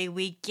 Molly,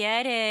 we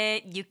get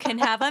it. You can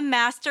have a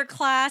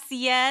masterclass.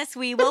 Yes,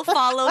 we will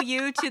follow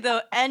you to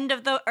the end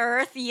of the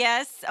earth.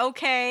 Yes,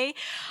 okay.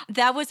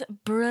 That was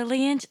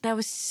brilliant. That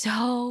was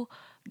so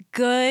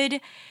good,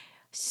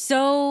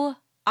 so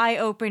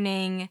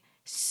eye-opening,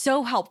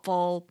 so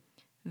helpful,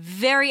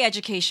 very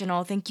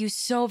educational. Thank you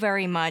so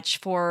very much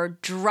for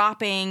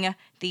dropping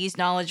these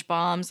knowledge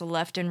bombs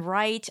left and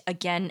right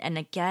again and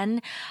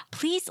again.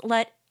 Please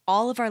let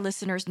all of our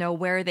listeners know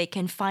where they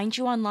can find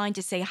you online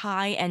to say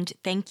hi and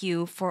thank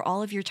you for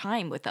all of your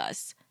time with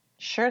us.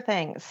 Sure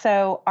thing.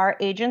 So our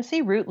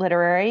agency, Root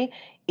Literary,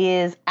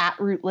 is at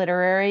Root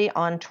Literary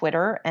on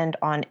Twitter and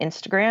on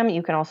Instagram.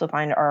 You can also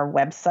find our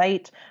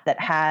website that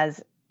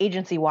has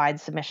agency-wide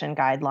submission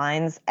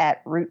guidelines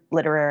at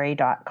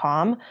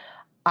rootliterary.com.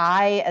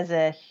 I, as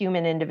a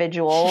human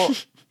individual,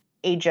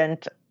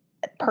 agent,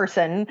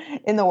 person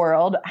in the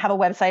world, have a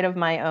website of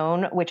my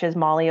own, which is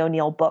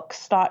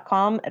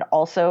mollyoneilbooks.com. It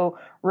also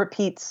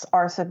repeats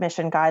our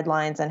submission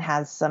guidelines and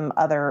has some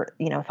other,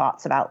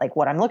 thoughts about like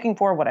what I'm looking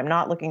for, what I'm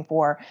not looking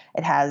for.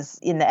 It has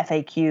in the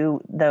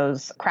FAQ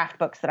those craft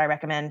books that I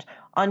recommend.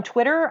 On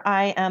Twitter,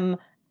 I am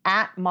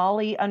at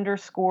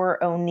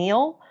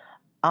Molly_O'Neill.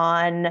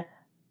 On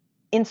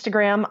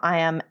Instagram, I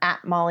am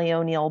at Molly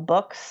O'Neill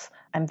Books.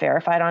 I'm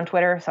verified on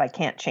Twitter, so I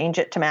can't change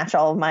it to match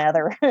all of my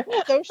other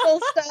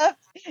social stuff.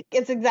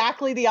 It's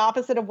exactly the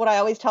opposite of what I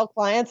always tell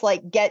clients,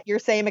 like get your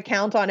same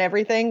account on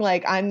everything.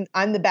 Like I'm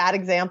the bad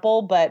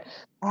example, but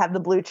I have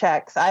the blue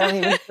checks. I don't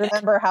even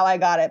remember how I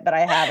got it, but I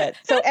have it.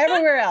 So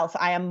everywhere else,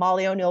 I am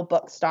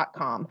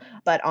mollyoneilbooks.com.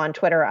 But on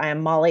Twitter, I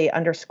am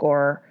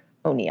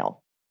Molly_O'Neill.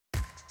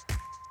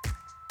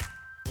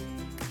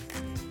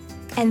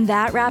 And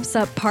that wraps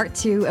up part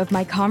 2 of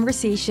my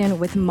conversation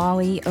with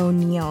Molly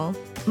O'Neill.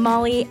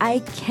 Molly, I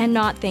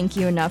cannot thank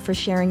you enough for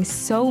sharing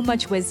so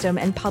much wisdom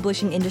and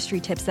publishing industry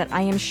tips that I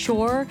am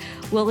sure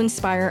will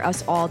inspire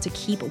us all to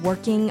keep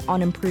working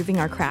on improving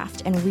our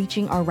craft and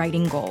reaching our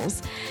writing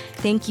goals.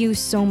 Thank you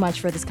so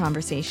much for this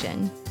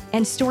conversation.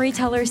 And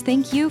storytellers,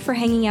 thank you for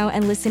hanging out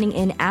and listening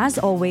in as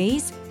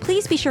always.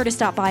 Please be sure to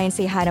stop by and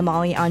say hi to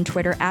Molly on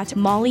Twitter at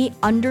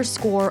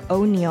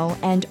Molly_O'Neill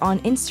and on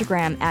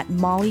Instagram at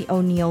Molly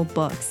O'Neill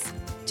Books.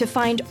 To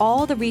find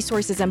all the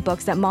resources and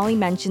books that Molly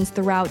mentions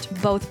throughout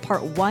both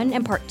part 1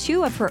 and part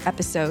 2 of her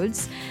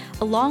episodes,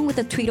 along with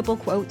the tweetable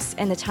quotes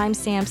and the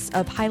timestamps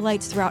of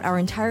highlights throughout our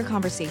entire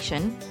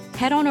conversation,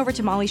 head on over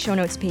to Molly's show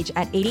notes page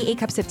at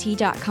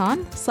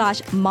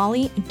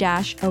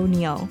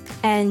 88cupsoftee.com/Molly-O'Neill.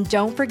 And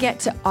don't forget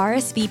to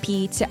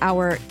RSVP to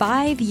our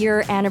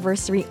 5-year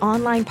anniversary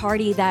online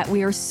party that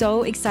we are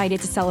so excited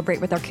to celebrate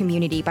with our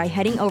community by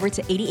heading over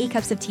to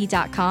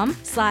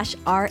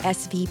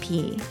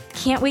 88cupsoftee.com/RSVP.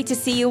 Can't wait to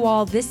see you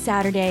all this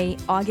Saturday,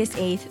 August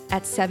 8th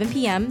at 7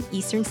 p.m.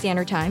 Eastern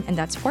Standard Time, and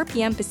that's 4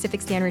 p.m.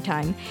 Pacific Standard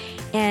Time.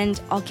 And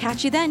I'll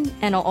catch you then,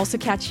 and I'll also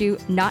catch you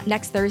not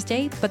next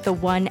Thursday, but the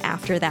one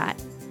after that.